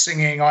whilst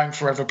singing "I'm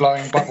Forever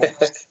Blowing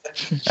Bubbles."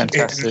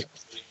 Fantastic.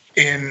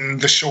 In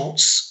the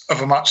shorts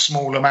of a much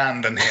smaller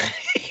man than him.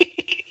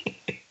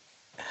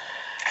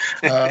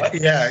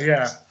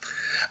 Yeah.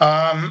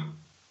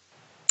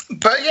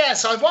 But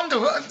yes, I wonder.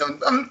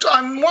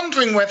 I'm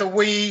wondering whether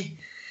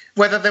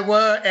there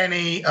were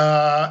any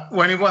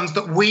ones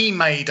that we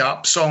made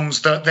up,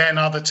 songs that then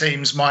other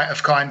teams might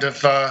have kind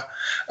of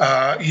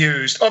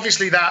used.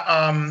 Obviously, that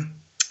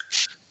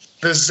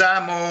the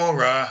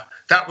Zamora,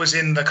 that was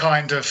in the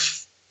kind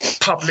of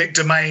public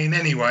domain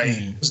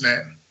anyway, wasn't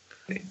it?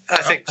 I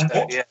think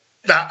so, yeah.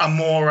 That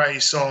Amore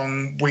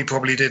song, we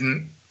probably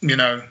didn't,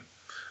 There's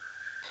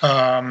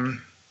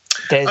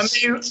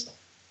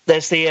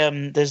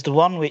the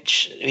one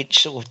which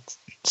sort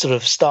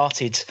of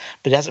started,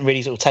 but it hasn't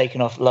really sort of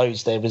taken off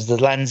loads. There was the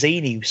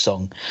Lanzini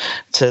song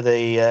to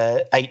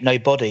the "Ain't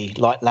Nobody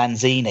Like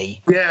Lanzini."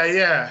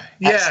 Yeah.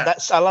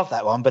 I love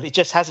that one, but it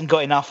just hasn't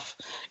got enough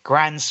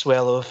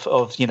groundswell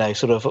of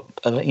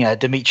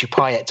Dimitri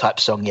Payet type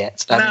song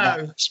yet.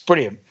 No, it's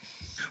brilliant.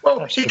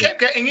 Well, he kept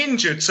getting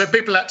injured, so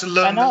people had to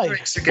learn the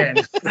lyrics again.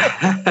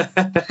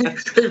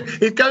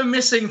 He'd go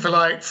missing for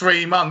like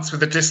 3 months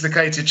with a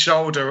dislocated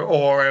shoulder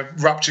or a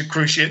ruptured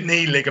cruciate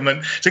knee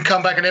ligament to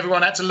come back, and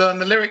everyone had to learn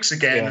the lyrics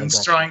again and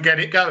try and get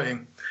it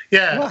going.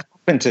 Yeah. What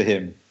happened to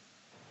him?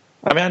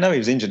 I mean, I know he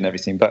was injured and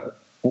everything, but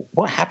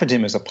what happened to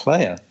him as a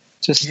player?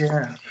 His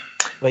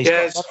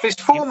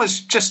form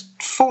has just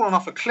fallen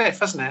off a cliff,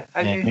 hasn't it?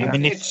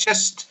 And it's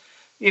just,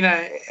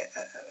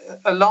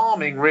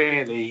 alarming,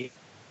 really.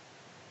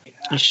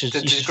 You should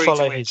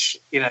follow his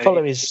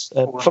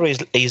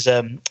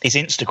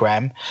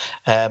Instagram,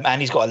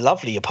 and he's got a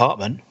lovely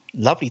apartment,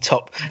 lovely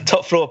top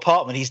floor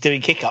apartment. He's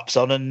doing kick-ups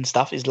on and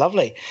stuff. It's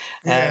lovely,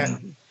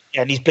 and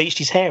he's bleached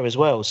his hair as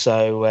well.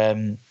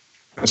 So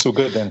that's all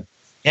good then.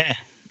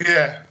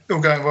 Yeah,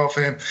 all going well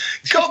for him.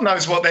 God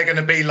knows what they're going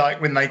to be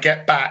like when they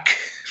get back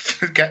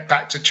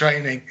to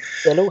training.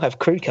 They'll all have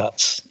crew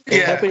cuts.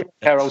 They'll be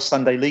our old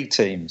Sunday league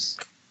teams.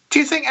 Do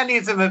you think any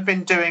of them have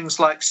been doing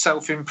like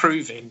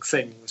self-improving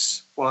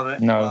things? No.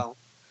 Well,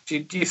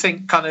 do you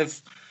think kind of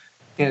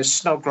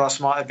Snodgrass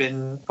might have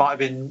been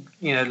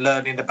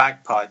learning the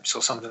bagpipes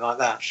or something like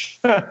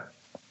that,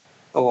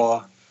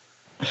 or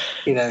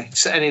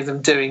so any of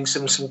them doing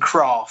some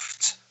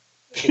craft?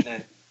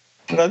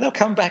 No, they'll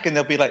come back and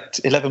there'll be like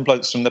 11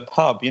 blokes from the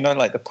pub,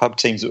 like the pub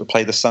teams that would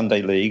play the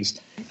Sunday leagues.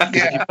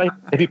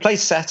 If you play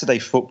Saturday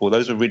football,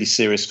 those are really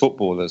serious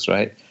footballers,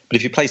 right? But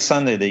if you play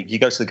Sunday league, you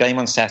go to the game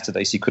on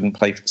Saturday, so you couldn't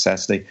play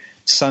Saturday.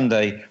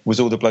 Sunday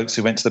was all the blokes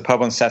who went to the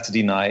pub on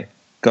Saturday night,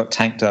 got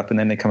tanked up, and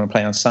then they come and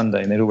play on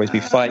Sunday, and there'd always be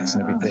fights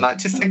and everything. I'd like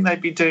to think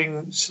they'd be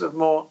doing sort of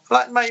more,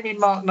 like maybe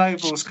Mark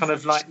Noble's kind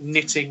of like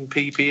knitting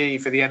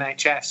PPE for the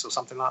NHS or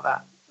something like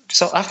that.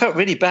 So I felt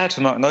really bad for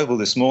Mark Noble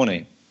this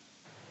morning.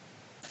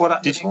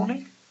 What this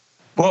morning?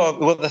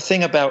 Well, the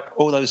thing about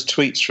all those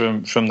tweets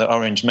from the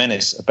Orange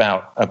Menace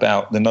about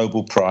the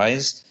Nobel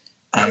Prize,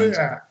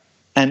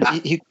 and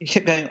he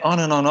kept going on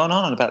and on and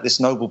on about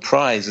this Nobel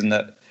Prize and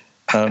that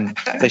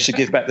they should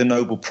give back the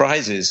Nobel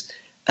Prizes.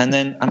 And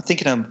then I'm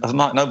thinking of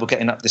Mark Noble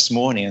getting up this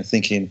morning and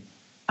thinking,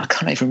 I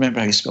can't even remember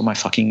how you spell my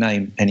fucking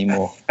name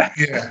anymore.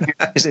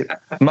 Is it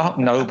Mark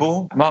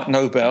Noble? Mark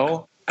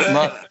Nobel?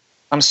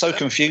 I'm so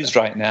confused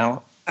right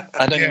now.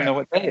 I don't even know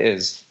what day it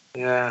is.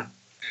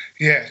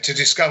 Yeah, to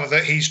discover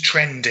that he's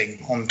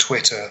trending on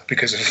Twitter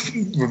because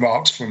of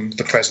remarks from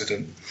the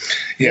president.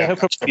 Yeah, he'll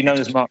probably be known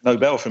as Mark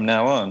Nobel from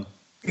now on.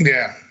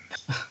 Yeah.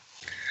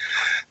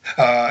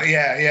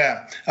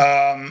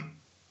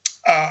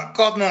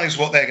 God knows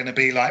what they're going to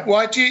be like.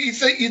 Why do you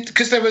think?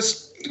 Because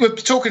we're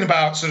talking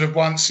about sort of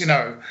once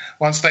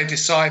they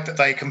decide that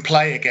they can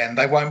play again,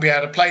 they won't be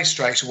able to play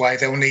straight away.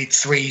 They'll need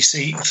 3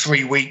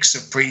 weeks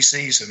of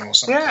pre-season or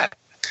something.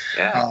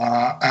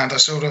 Yeah. And I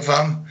sort of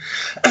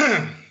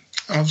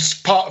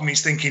part of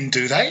me's thinking,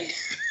 do they?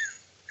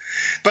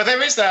 But there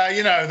is that,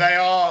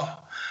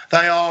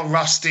 they are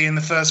rusty in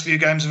the first few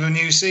games of a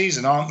new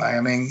season, aren't they?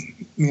 I mean,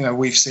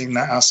 we've seen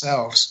that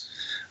ourselves.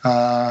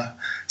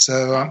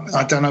 So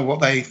I don't know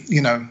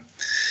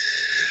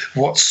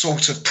what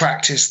sort of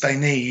practice they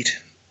need.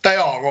 They've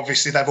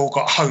all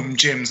got home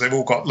gyms. They've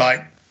all got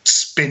like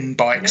spin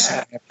bikes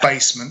in their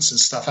basements and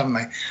stuff, haven't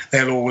they?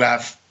 They'll all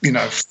have,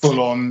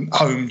 full-on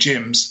home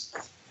gyms.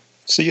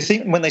 So you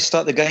think when they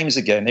start the games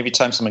again, every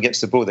time someone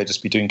gets the ball, they'll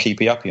just be doing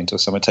keepy-uppy until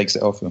someone takes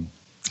it off them?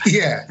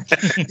 Yeah,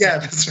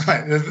 that's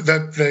right.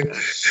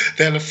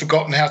 They'll have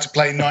forgotten how to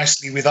play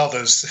nicely with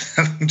others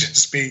and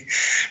just be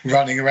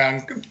running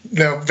around.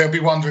 They'll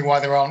be wondering why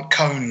there aren't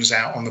cones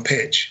out on the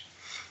pitch.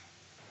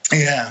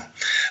 Yeah.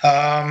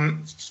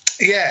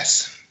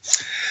 Yes.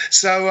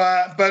 So,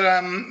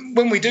 but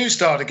when we do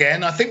start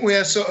again, I think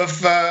we're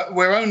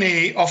we're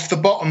only off the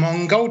bottom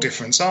on goal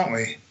difference, aren't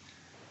we?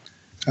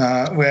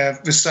 We're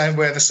the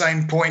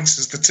same points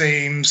as the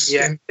teams.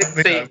 Yeah,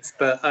 15th,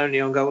 but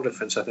only on goal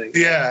difference, I think.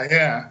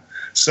 Yeah.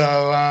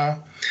 So,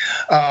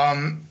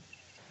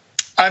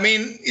 I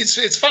mean,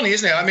 it's funny,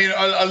 isn't it? I mean,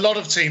 a lot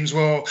of teams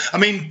will. I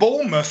mean,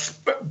 Bournemouth.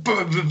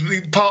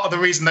 Part of the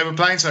reason they were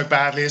playing so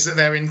badly is that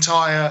their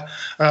entire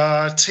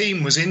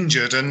team was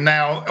injured, and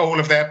now all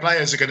of their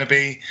players are going to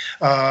be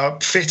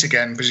fit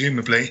again,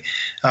 presumably,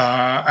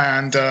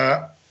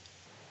 so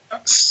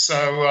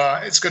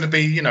it's going to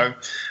be,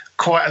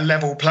 quite a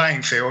level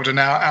playing field. And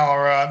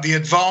our the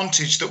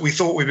advantage that we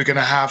thought we were going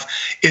to have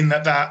in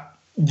that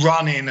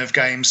run-in of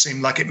games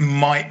seemed like it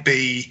might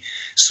be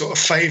sort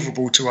of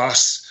favourable to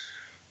us.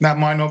 That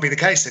might not be the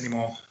case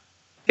anymore.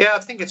 Yeah, I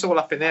think it's all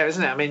up in there,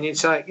 isn't it? I mean,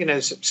 it's like,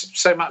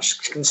 so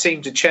much can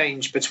seem to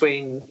change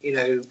between,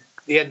 the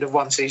end of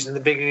one season and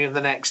the beginning of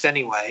the next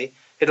anyway.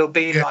 It'll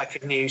be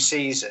like a new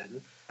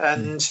season.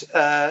 And,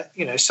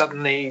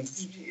 suddenly,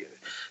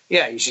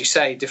 as you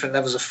say, different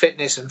levels of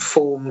fitness and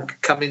form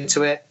come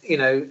into it.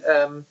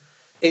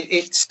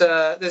 It's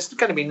there's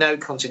going to be no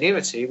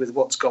continuity with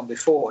what's gone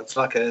before. It's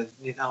like a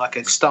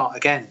start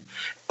again.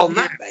 On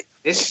that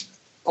basis,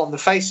 on the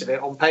face of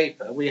it, on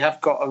paper, we have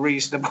got a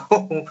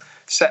reasonable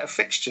set of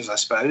fixtures, I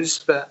suppose.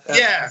 But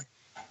I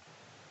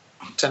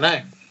don't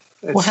know.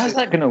 Well, how's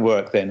that going to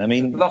work then? I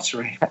mean,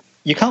 lottery.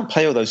 you can't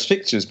play all those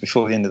fixtures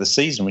before the end of the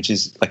season, which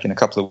is like in a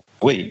couple of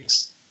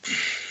weeks.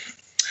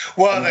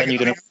 Well, and then you're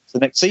going to the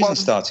next season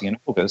starting in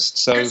August.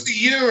 So because the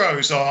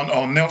Euros aren't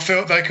on, they'll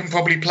feel they can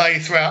probably play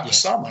throughout the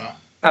summer.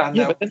 But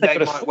then they've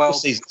got a football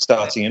season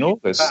starting in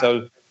August.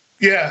 So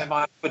they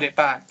might put it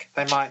back.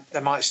 They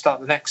might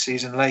start the next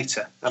season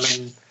later. I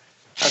mean,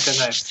 I don't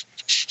know.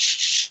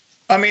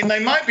 I mean, they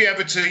might be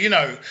able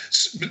to,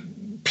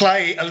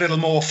 play a little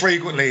more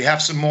frequently,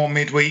 have some more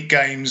midweek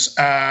games,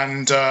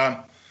 and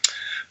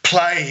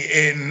play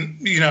in,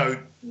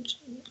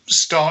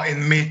 start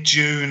in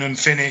mid-June and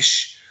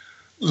finish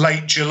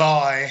late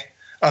July,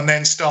 and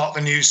then start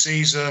the new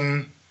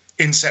season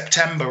in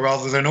September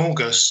rather than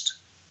August.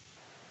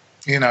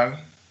 I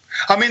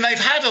mean, they've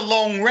had a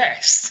long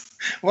rest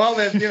while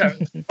they've been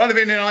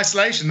in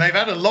isolation. They've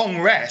had a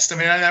long rest. I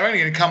mean, they're only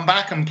going to come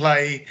back and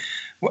play.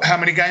 How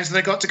many games have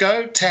they got to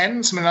go?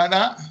 10, something like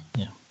that.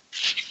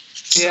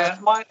 Yeah.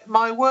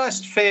 My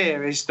worst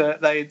fear is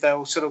that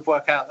they'll sort of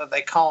work out that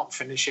they can't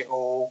finish it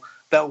all.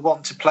 They'll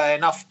want to play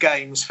enough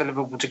games for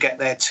Liverpool to get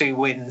their 2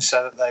 wins,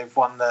 so that they've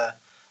won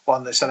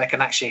so they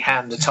can actually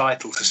hand the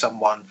title to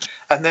someone,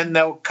 and then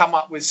they'll come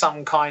up with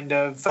some kind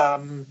of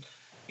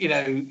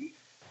weird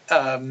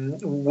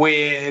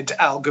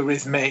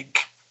algorithmic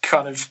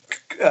kind of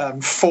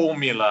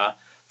formula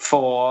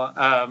for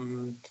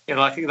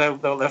like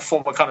they'll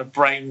form a kind of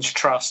brains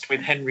trust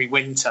with Henry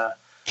Winter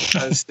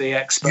as the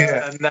expert,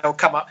 and they'll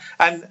come up,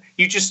 and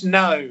you just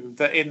know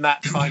that in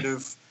that kind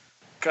of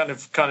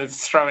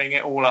throwing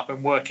it all up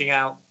and working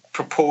out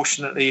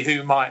proportionately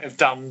who might have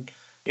done,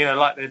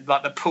 like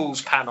the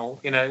pools panel,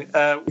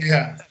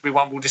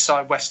 everyone will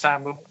decide West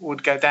Ham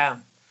would go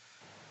down.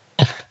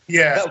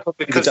 Yeah, that'll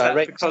probably be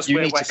because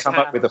you need to come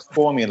up with a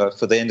formula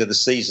for the end of the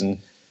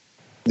season,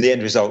 the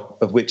end result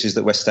of which is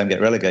that West Ham get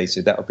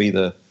relegated. That'll be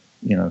the,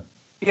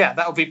 Yeah,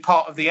 that'll be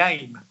part of the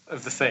aim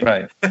of the thing.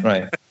 Right.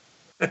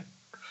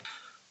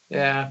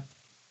 Yeah.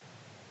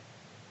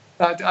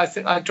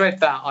 I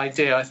dread that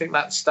idea. I think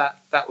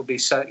that would be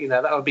so.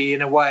 That would be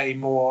in a way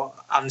more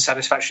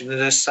unsatisfactory than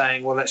just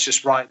saying, well, let's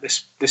just write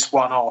this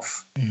one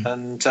off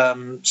and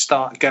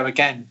go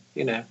again.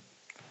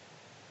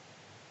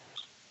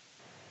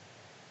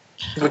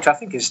 Which I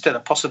think is still a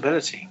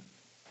possibility.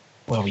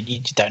 Well, you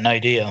don't know,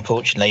 do you?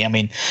 Unfortunately, I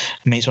mean,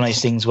 it's one of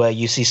those things where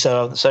you see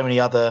so many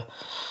other.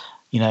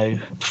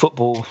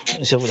 Football,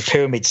 so with the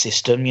pyramid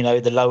system,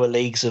 the lower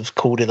leagues have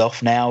called it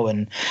off now,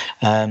 and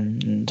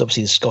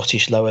obviously the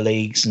Scottish lower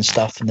leagues and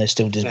stuff, and there's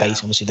still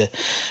debate, obviously,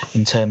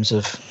 in terms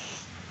of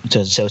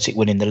Celtic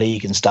winning the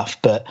league and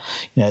stuff. But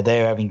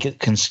they're having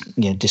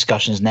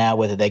discussions now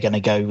whether they're going to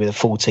go with a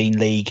 14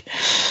 league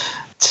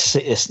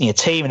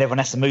team, and everyone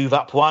has to move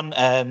up one.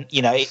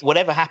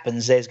 Whatever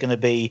happens, there's going to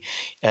be,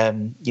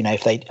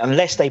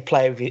 unless they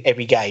play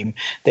every game,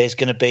 there's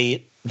going to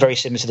be very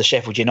similar to the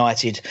Sheffield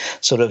United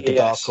sort of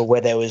debacle,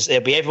 where there'll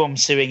be everyone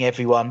suing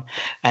everyone,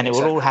 and it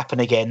will all happen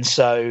again.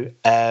 So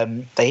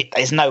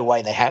there's no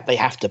way they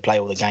have to play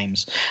all the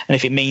games. And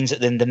if it means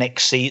that then the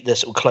next the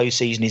sort of close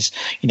season is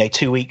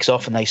 2 weeks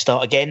off and they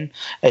start again,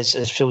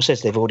 as Phil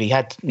says, they've already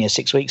had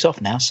 6 weeks off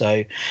now,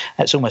 so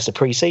that's almost a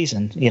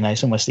pre-season.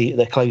 It's almost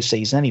the close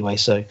season anyway.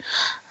 So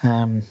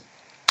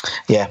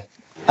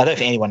I don't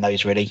think anyone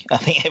knows really. I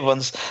think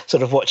everyone's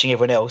sort of watching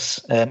everyone else,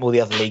 all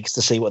the other leagues,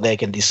 to see what they're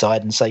going to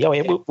decide and say,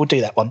 we'll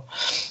do that one.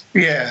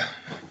 Yeah.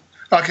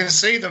 I can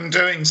see them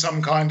doing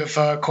some kind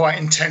of quite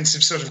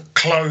intensive sort of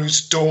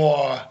closed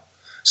door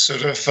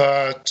sort of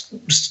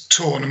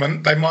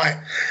tournament. They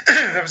might.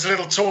 There was a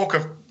little talk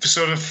of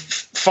sort of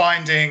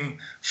finding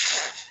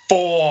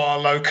 4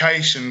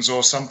 locations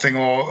or something,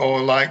 or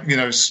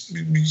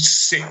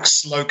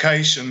 6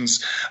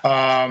 locations.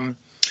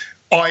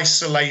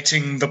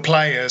 Isolating the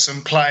players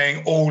and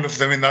playing all of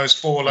them in those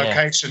 4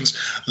 locations,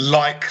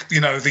 like the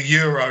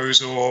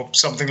Euros or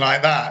something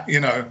like that,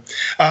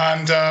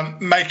 and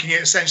making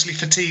it essentially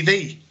for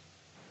TV.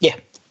 Yeah.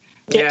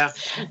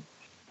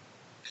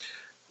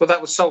 Well, that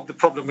would solve the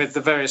problem with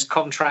the various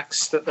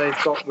contracts that they've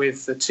got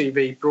with the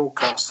TV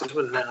broadcasters,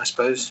 wouldn't it? I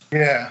suppose.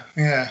 Yeah.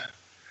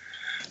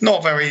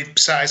 Not very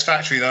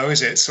satisfactory, though,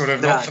 is it? Sort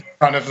of not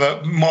kind of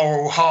the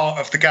moral heart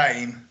of the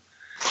game.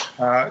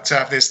 To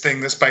have this thing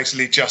that's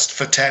basically just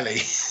for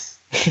telly.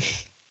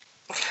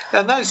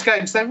 And those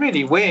games, they're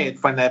really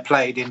weird when they're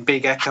played in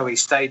big echoey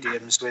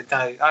stadiums with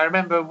no. I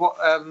remember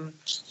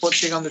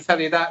watching on the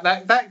telly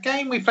that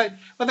game we played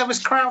when there was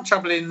crowd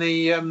trouble in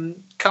the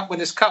Cup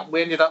Winners' Cup.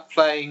 We ended up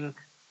playing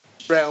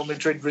Real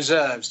Madrid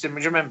reserves, didn't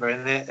we? Remember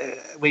in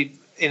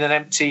an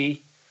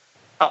empty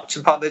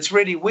Upton Park. It's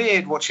really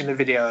weird watching the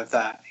video of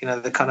that.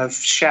 The kind of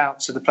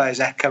shouts of the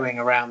players echoing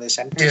around this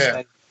empty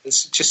stadium.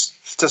 It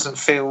just doesn't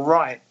feel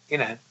right,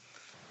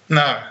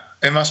 No,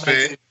 it must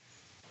be.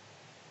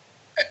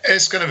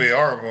 It's going to be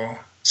horrible.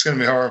 It's going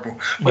to be horrible.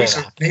 We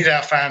need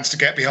our fans to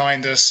get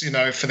behind us,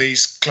 for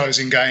these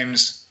closing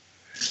games.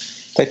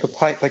 They could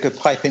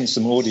pipe in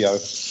some audio.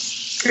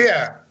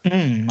 Yeah.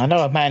 I know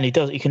a man who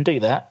can do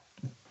that.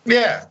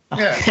 Yeah.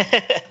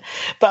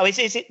 But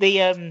is it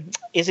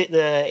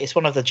it's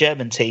one of the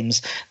German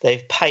teams.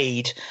 They've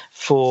paid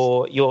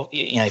for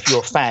if you're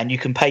a fan, you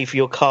can pay for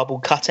your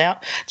cardboard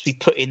cutout to be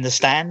put in the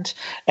stand,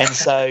 and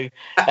so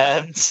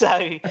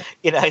so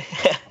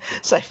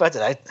for, I don't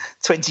know,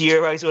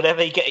 €20 or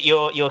whatever, you get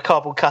your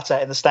cardboard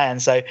cutout in the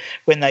stand. So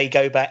when they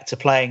go back to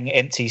playing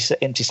empty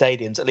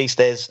stadiums, at least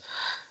there's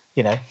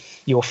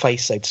your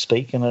face, so to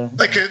speak. And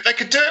they could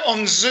do it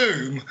on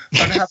Zoom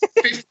and have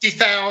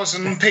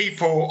 50,000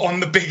 people on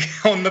the big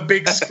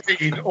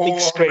screen, big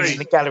screen,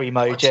 the gallery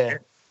mode,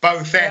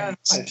 both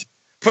ends. Nice.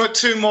 Put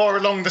 2 more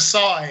along the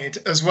side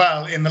as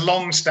well in the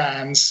long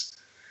stands,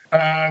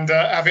 and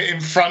have it in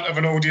front of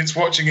an audience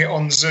watching it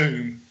on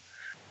Zoom,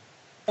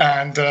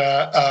 and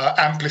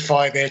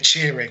amplify their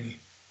cheering.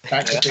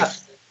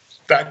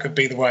 That could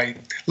be the way,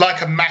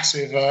 like a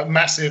massive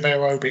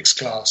aerobics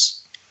class.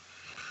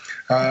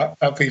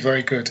 That'd be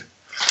very good.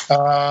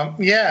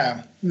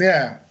 Yeah.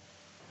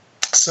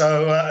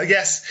 So,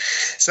 yes.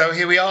 So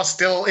here we are,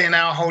 still in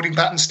our holding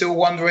pattern, still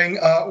wondering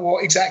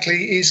what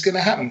exactly is going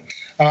to happen.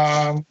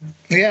 And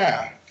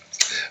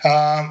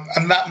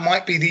that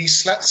might be the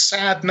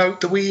sad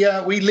note that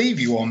we leave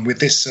you on with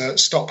this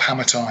Stop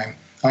Hammer Time.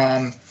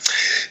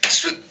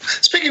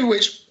 Speaking of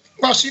which,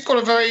 Russ, you've got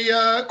a very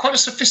quite a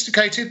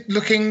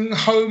sophisticated-looking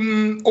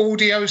home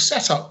audio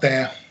setup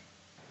there.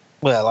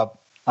 Well,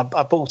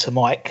 I bought a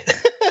mic.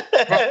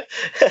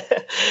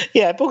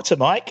 Yeah, I bought a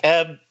mic.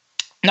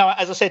 No,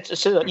 as I said,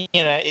 it's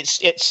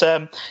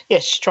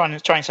trying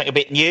something a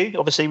bit new.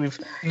 Obviously, with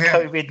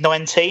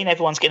COVID-19,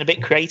 everyone's getting a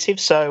bit creative.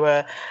 So,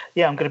 I'm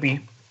going to be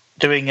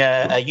doing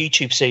a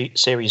YouTube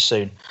series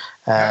soon,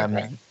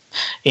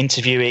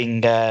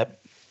 interviewing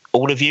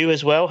all of you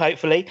as well.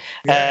 Hopefully,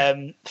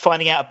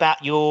 finding out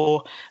about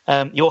your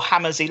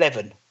Hammers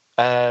 11.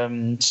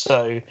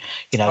 So,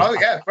 Oh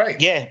yeah, great.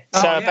 Yeah.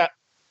 So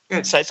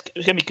so it's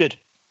going to be good.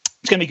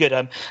 It's going to be good.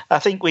 I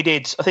think that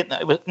it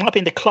might have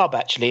been the club,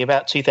 actually,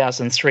 about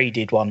 2003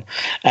 did one,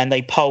 and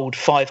they polled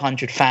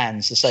 500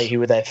 fans to say who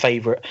were their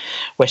favourite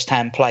West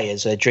Ham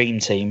players, their dream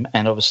team.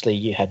 And obviously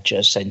you had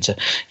just centre,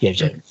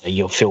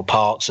 your Phil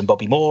Parks and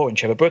Bobby Moore and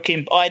Trevor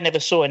Brooking. I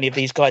never saw any of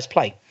these guys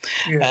play.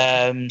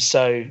 Yeah.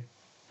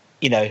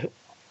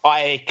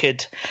 I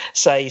could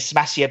say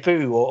Sebastian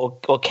Abu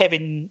or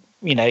Kevin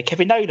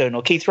Nolan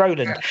or Keith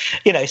Rowland,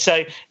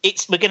 so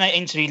we're going to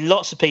interview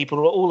lots of people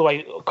all the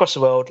way across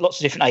the world, lots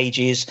of different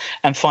ages,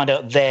 and find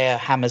out their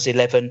Hammers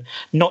 11,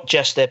 not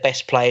just their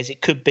best players.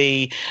 It could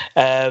be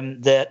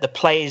the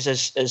players,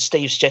 as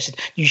Steve suggested,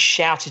 you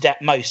shouted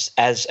at most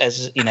as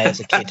a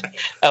kid,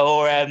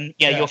 or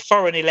your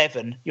foreign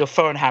 11, your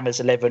foreign Hammers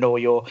 11, or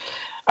your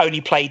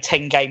only played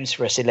 10 games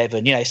for us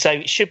 11. So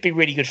it should be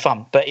really good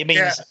fun. But it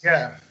means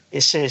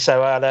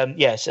so an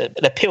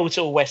appeal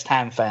to all West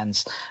Ham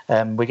fans.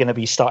 We're going to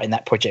be starting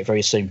that project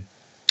very soon.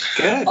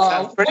 Good,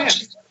 sounds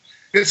brilliant.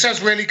 It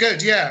sounds really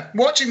good. Yeah,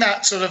 watching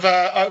that sort of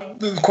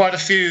quite a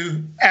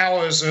few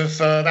hours of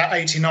that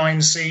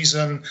 '89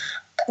 season.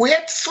 We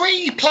had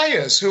 3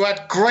 players who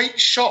had great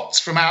shots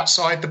from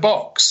outside the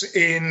box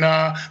in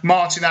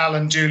Martin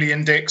Allen,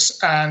 Julian Dix,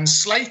 and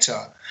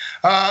Slater.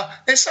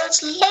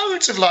 It's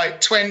loads of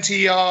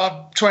 20-yard,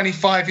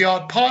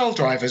 25-yard pile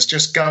drivers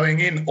just going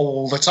in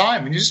all the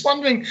time, and you're just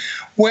wondering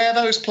where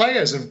those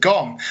players have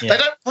gone. Yeah. They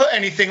don't put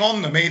anything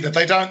on them either.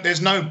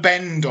 There's no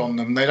bend on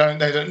them. They don't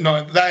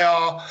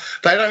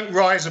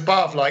rise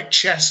above like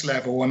chest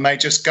level, and they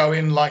just go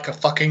in like a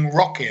fucking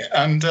rocket.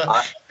 And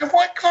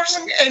why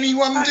doesn't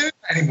anyone do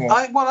that anymore?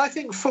 I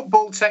think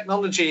football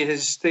technology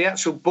the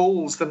actual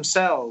balls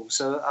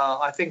themselves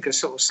I think are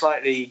sort of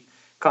slightly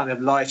kind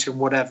of light and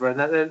whatever,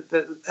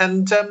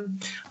 and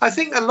I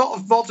think a lot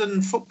of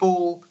modern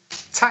football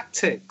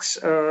tactics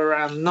are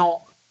around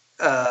not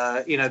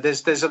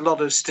there's a lot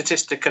of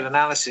statistical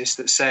analysis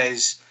that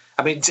says,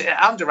 I mean,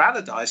 under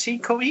Allardyce he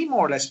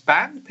more or less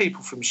banned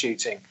people from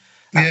shooting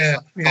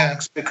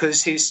because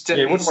you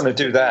wouldn't want to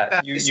do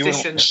that. You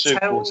wouldn't want to shoot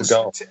balls to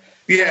goal.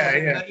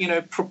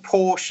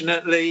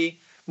 Proportionately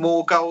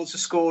more goals are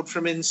scored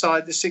from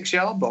inside the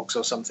 6-yard box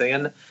or something.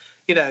 And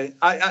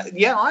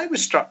I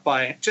was struck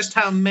by just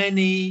how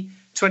many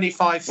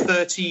 25,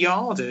 30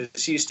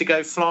 yarders used to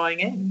go flying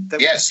in.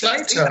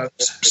 Slater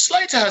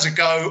has a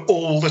go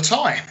all the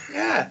time.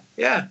 Yeah.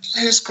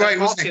 It's great,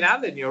 Martin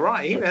Allen, you're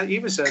right. He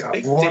was a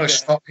big what a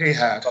shot he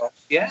had.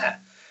 Yeah.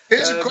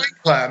 He's a great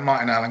player,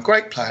 Martin Allen.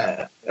 Great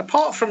player.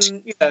 Apart from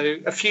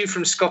a few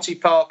from Scotty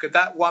Parker,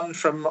 that one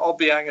from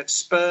Obiang at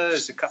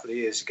Spurs a couple of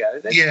years ago.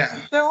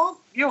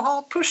 You're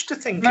hard pushed to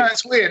think. No,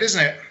 it's weird,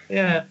 isn't it?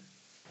 Yeah.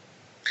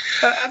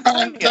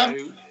 But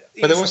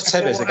there was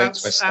Tevez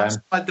against West Ham.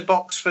 Outside the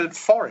box for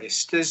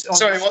Forest.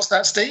 Sorry, what's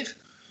that, Steve?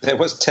 There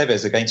was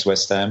Tevez against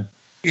West Ham.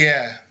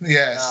 Yeah,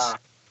 yes.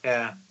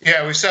 Yeah,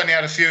 we've certainly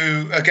had a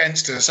few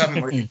against us,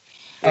 haven't we?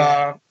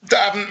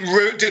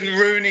 Didn't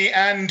Rooney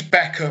and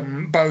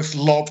Beckham both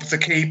lob the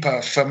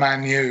keeper for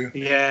Man U?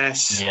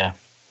 Yes. Yeah.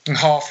 And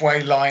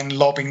halfway line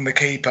lobbing the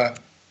keeper.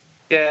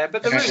 Yeah,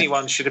 but the Rooney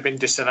one should have been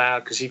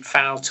disallowed because he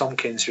fouled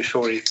Tompkins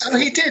before he... Oh,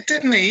 he did,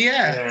 didn't he?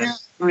 Yeah.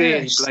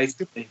 Really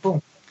blatantly.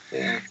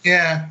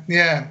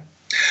 Yeah.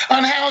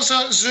 And how's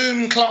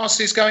Zoom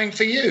classes going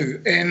for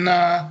you in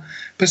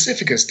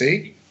Pacifica,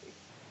 Steve?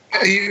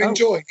 Are you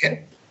enjoying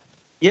it?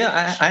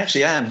 Yeah, I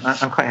actually am.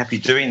 I'm quite happy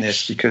doing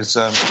this because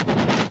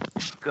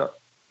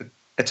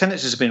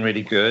attendance has been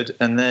really good,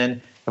 and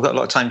then I've got a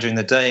lot of time during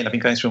the day, and I've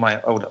been going through my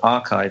old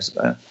archives.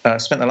 I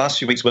spent the last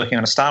few weeks working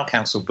on a Style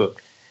Council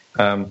book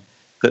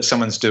that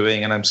someone's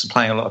doing, and I'm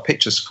supplying a lot of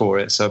pictures for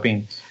it. So I've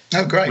been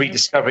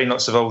rediscovering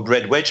lots of old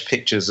Red Wedge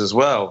pictures as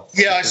well.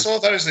 Yeah, I saw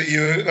those that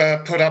you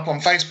put up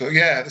on Facebook.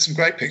 Yeah, there's some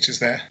great pictures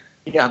there.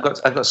 Yeah,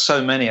 I've got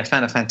so many. I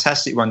found a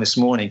fantastic one this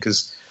morning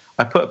because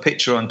I put a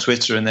picture on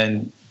Twitter, and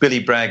then Billy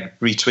Bragg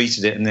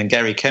retweeted it, and then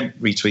Gary Kemp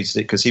retweeted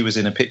it because he was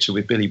in a picture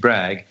with Billy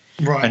Bragg.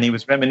 Right. And he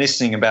was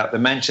reminiscing about the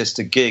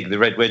Manchester gig, the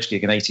Red Wedge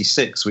gig in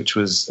 '86, which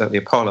was at the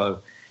Apollo.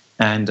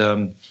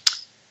 And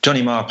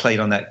Johnny Marr played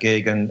on that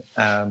gig, and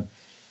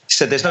he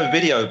said there's no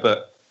video,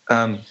 but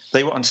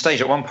they were on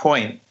stage at one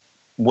point.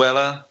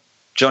 Weller,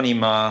 Johnny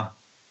Marr,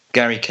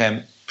 Gary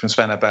Kemp from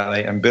Spandau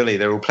Ballet, and Billy,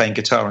 they were all playing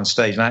guitar on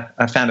stage. And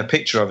I found a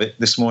picture of it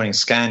this morning,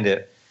 scanned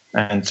it,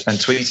 and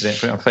tweeted it,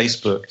 put it on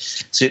Facebook.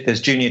 So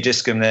there's Junior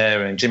Discom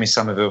there, and Jimmy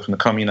Somerville from the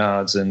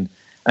Communards,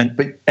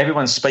 but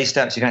everyone's spaced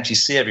out so you can actually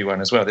see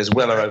everyone as well. There's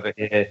Weller over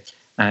here,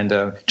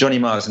 and Johnny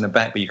Marr's in the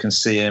back, but you can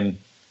see him.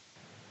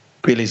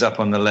 Billy's up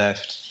on the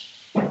left,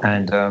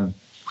 and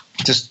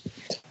just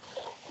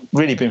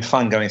really been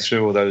fun going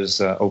through all those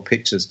old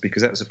pictures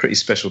because that was a pretty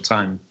special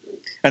time.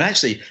 And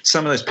actually,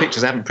 some of those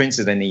pictures, I haven't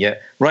printed any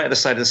yet. Right at the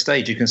side of the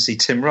stage, you can see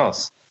Tim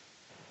Roth.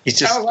 He's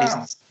just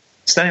he's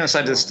standing on the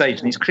side of the stage,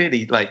 and he's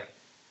clearly like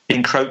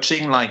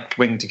encroaching, like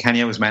when Di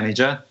Canio was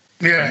manager.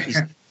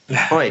 Yeah.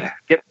 Boy,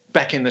 get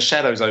back in the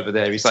shadows over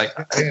there. He's like,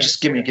 just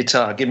give me a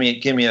guitar, give me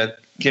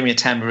a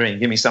tambourine,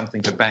 give me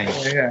something to bang.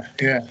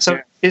 Yeah. So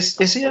is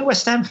he a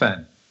West Ham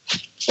fan?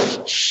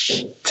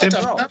 I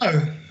don't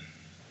know.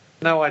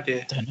 No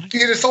idea.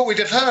 You'd have thought we'd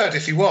have heard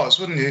if he was,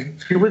 wouldn't you?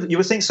 You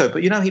would think so,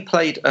 but he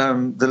played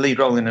the lead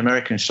role in an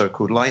American show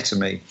called Lie to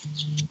Me.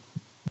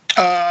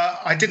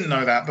 I didn't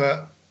know that,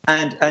 but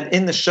and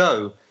in the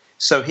show,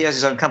 so he has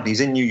his own company. He's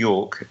in New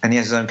York, and he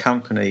has his own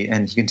company,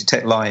 and he can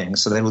detect lying.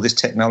 So they have all this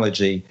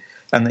technology,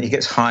 and that he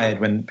gets hired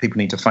when people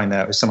need to find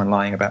out if someone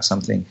lying about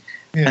something.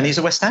 Yeah. And he's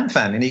a West Ham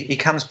fan, and he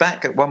comes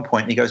back at one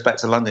point. He goes back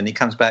to London. He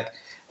comes back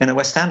in a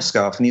West Ham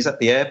scarf, and he's at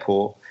the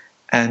airport.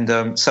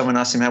 And someone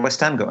asked him how West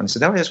Ham got on. He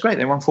said, "Oh, that's great.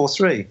 They won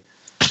 4-3."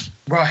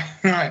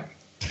 Right.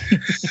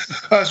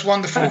 That's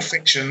wonderful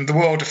fiction. The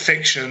world of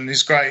fiction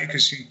is great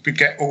because you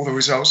get all the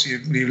results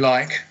you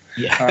like.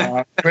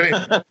 Yeah.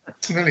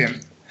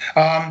 Brilliant.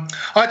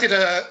 I did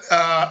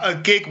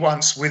a gig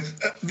once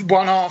with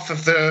one half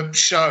of the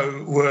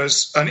show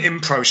was an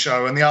improv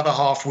show and the other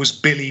half was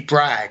Billy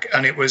Bragg,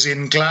 and it was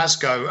in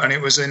Glasgow, and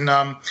it was in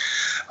a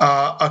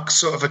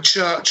sort of a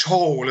church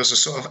hall as a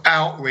sort of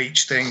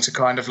outreach thing to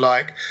kind of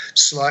like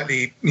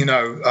slightly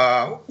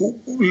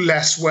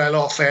less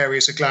well-off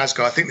areas of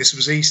Glasgow. I think this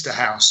was Easter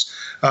House,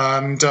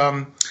 and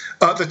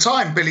at the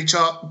time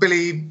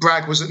Billy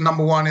Bragg was at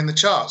 #1 in the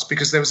charts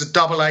because there was a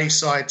double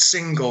A-side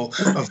single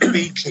of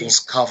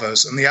Beatles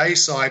covers, and the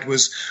A-side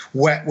was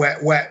Wet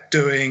Wet Wet,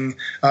 doing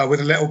with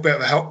a little bit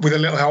of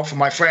help from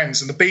my friends,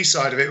 and the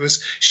B-side of it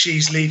was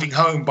She's Leaving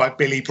Home by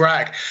Billy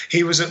Bragg.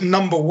 He was at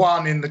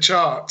 #1 in the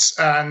charts,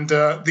 and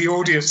the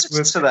audience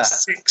was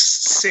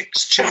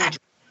six children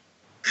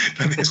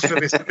for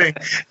this thing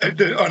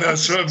on a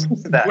sort of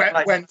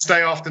wet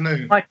Wednesday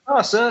afternoon. My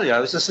class earlier, I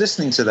was just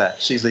listening to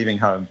that. She's Leaving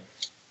Home.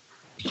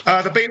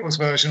 The Beatles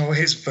version or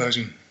his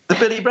version? The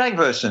Billy Bragg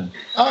version.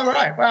 Oh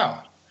right!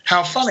 Wow.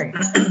 How funny.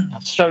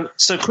 So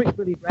quick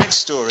Billy Bragg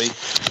story.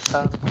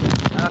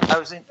 I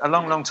was in a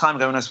long time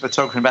ago when I was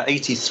photographing, about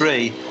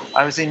 83.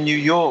 I was in New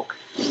York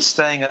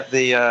staying at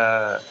the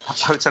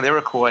Hotel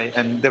Iroquois,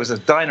 and there was a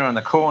diner on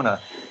the corner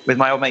with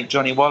my old mate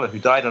Johnny Waller, who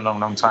died a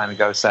long time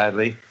ago,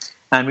 sadly.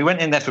 And we went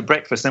in there for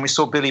breakfast, and we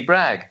saw Billy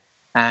Bragg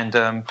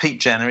and Pete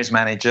Jenner, his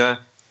manager,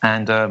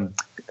 and I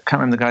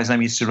can't remember the guy's name.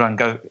 He used to run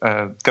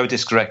Go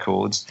Disc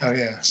Records. Oh,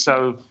 yeah.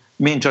 So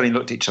me and Johnny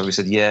looked at each other. We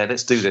said, yeah,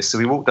 let's do this. So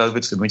we walked over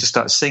to them. We just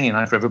started singing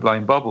I'm Forever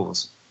Blowing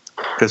Bubbles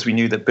because we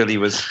knew that Billy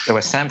was a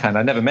West Ham fan.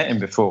 I'd never met him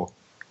before.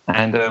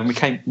 And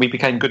we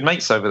became good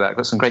mates over that.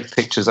 Got some great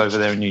pictures over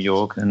there in New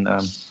York, and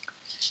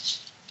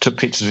took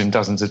pictures of him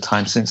dozens of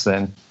times since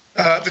then.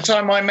 The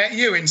time I met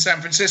you in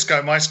San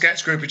Francisco, my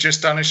sketch group had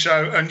just done a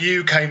show, and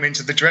you came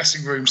into the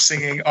dressing room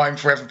singing "I'm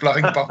Forever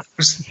Blowing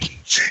Bubbles."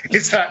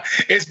 Has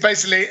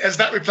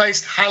that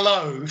replaced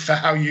 "Hello" for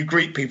how you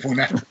greet people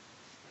now?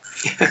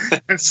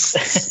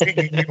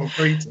 Singing your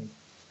greeting.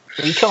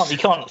 You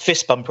can't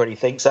fist bump or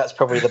anything, so that's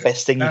probably the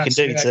best thing you can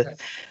do to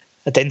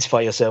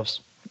identify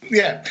yourselves.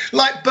 Yeah,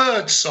 like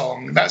bird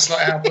song. That's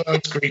like how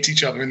birds greet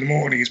each other in the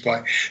mornings,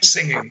 by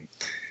singing.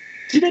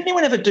 Did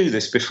anyone ever do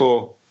this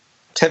before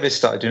Tevis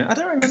started doing it? I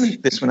don't remember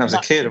this when I was a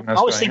kid. When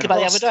I was thinking about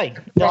it the other day.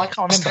 No, I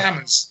can't remember.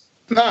 Hammers.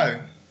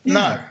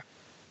 No.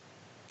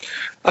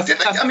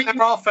 I mean,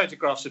 there are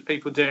photographs of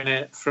people doing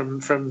it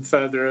from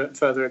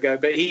further ago,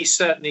 but he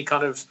certainly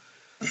kind of,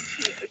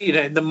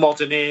 in the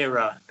modern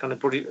era, kind of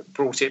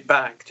brought it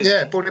back.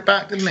 Brought it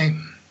back, didn't he?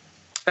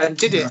 And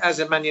did it as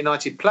a Man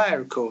United player,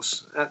 of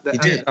course. He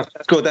did.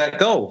 Scored that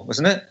goal,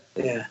 wasn't it?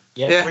 Yeah.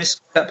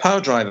 That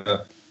power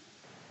driver.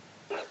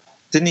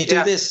 Didn't he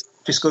do this?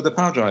 He scored the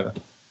power driver.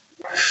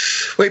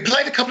 Well, he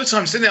played a couple of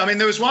times, didn't he? I mean,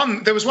 there was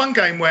one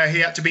game where he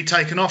had to be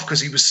taken off because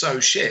he was so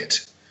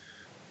shit.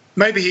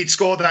 Maybe he'd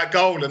scored that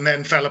goal and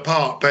then fell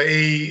apart, but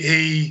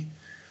he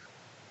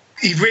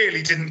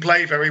really didn't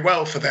play very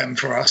well for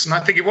us. And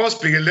I think it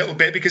was a little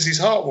bit because his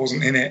heart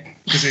wasn't in it,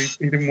 because he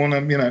didn't want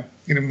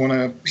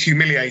to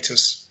humiliate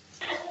us.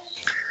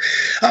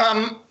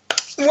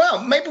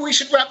 Well, maybe we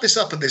should wrap this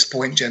up at this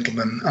point,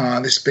 gentlemen.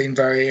 This has been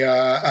very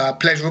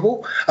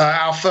pleasurable.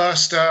 Our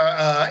first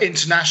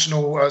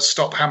international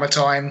Stop Hammer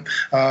Time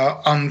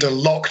under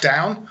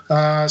lockdown.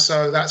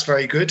 So that's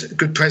very good.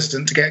 Good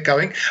precedent to get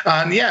going.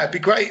 And it'd be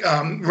great,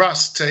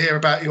 Russ, to hear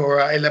about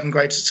your 11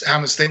 Greatest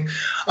Hammers thing.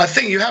 I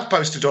think you have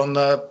posted on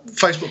the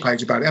Facebook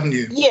page about it, haven't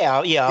you?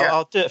 Yeah.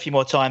 I'll do it a few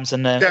more times.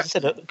 And I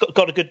said,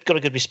 got a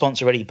good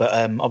response already, but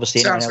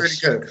obviously sounds anyone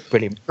else, really good.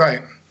 Brilliant.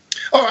 Right.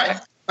 All right.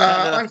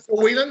 I'm Phil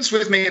Whelans.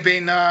 With me have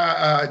been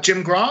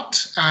Jim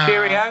Grant.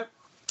 Cheerio.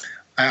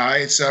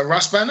 It's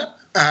Russ Bennett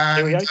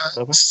and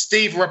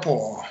Steve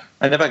Rapport.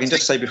 And if I can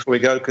just say before we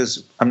go,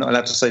 because I'm not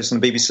allowed to say this on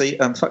the BBC,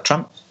 fuck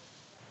Trump.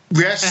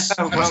 Yes.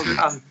 Well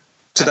done.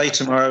 Today,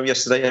 tomorrow,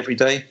 yesterday, every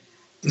day.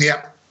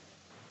 Yeah.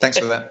 Thanks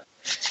for that.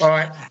 All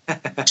right.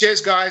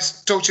 Cheers,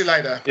 guys. Talk to you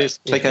later. Cheers.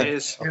 Take care.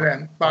 See you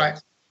then. Bye.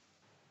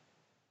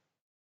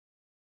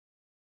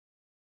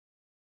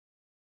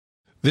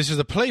 This is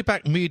a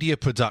Playback Media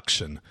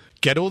production.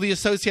 Get all the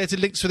associated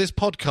links for this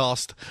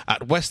podcast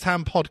at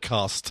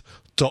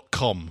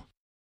westhampodcast.com.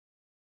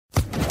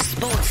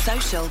 Sports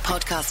Social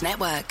Podcast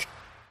Network.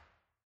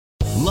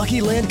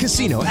 Lucky Land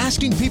Casino,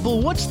 asking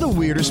people, what's the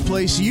weirdest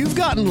place you've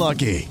gotten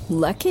lucky?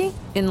 Lucky?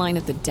 In line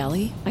at the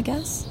deli, I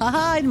guess?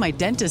 Aha, in my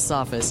dentist's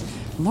office.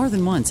 More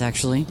than once,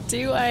 actually.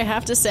 Do I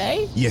have to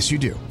say? Yes, you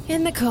do.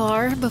 In the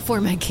car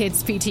before my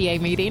kids' PTA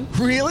meeting.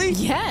 Really?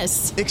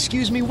 Yes.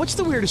 Excuse me, what's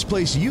the weirdest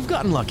place you've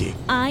gotten lucky?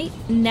 I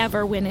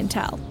never win and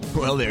tell.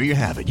 Well, there you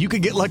have it. You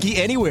can get lucky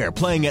anywhere,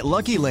 playing at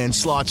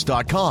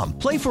LuckyLandSlots.com.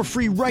 Play for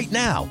free right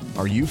now.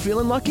 Are you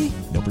feeling lucky?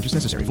 No purchase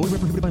necessary. Void where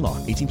prohibited by law.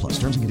 18+.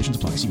 Terms and conditions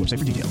apply. See website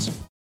for details.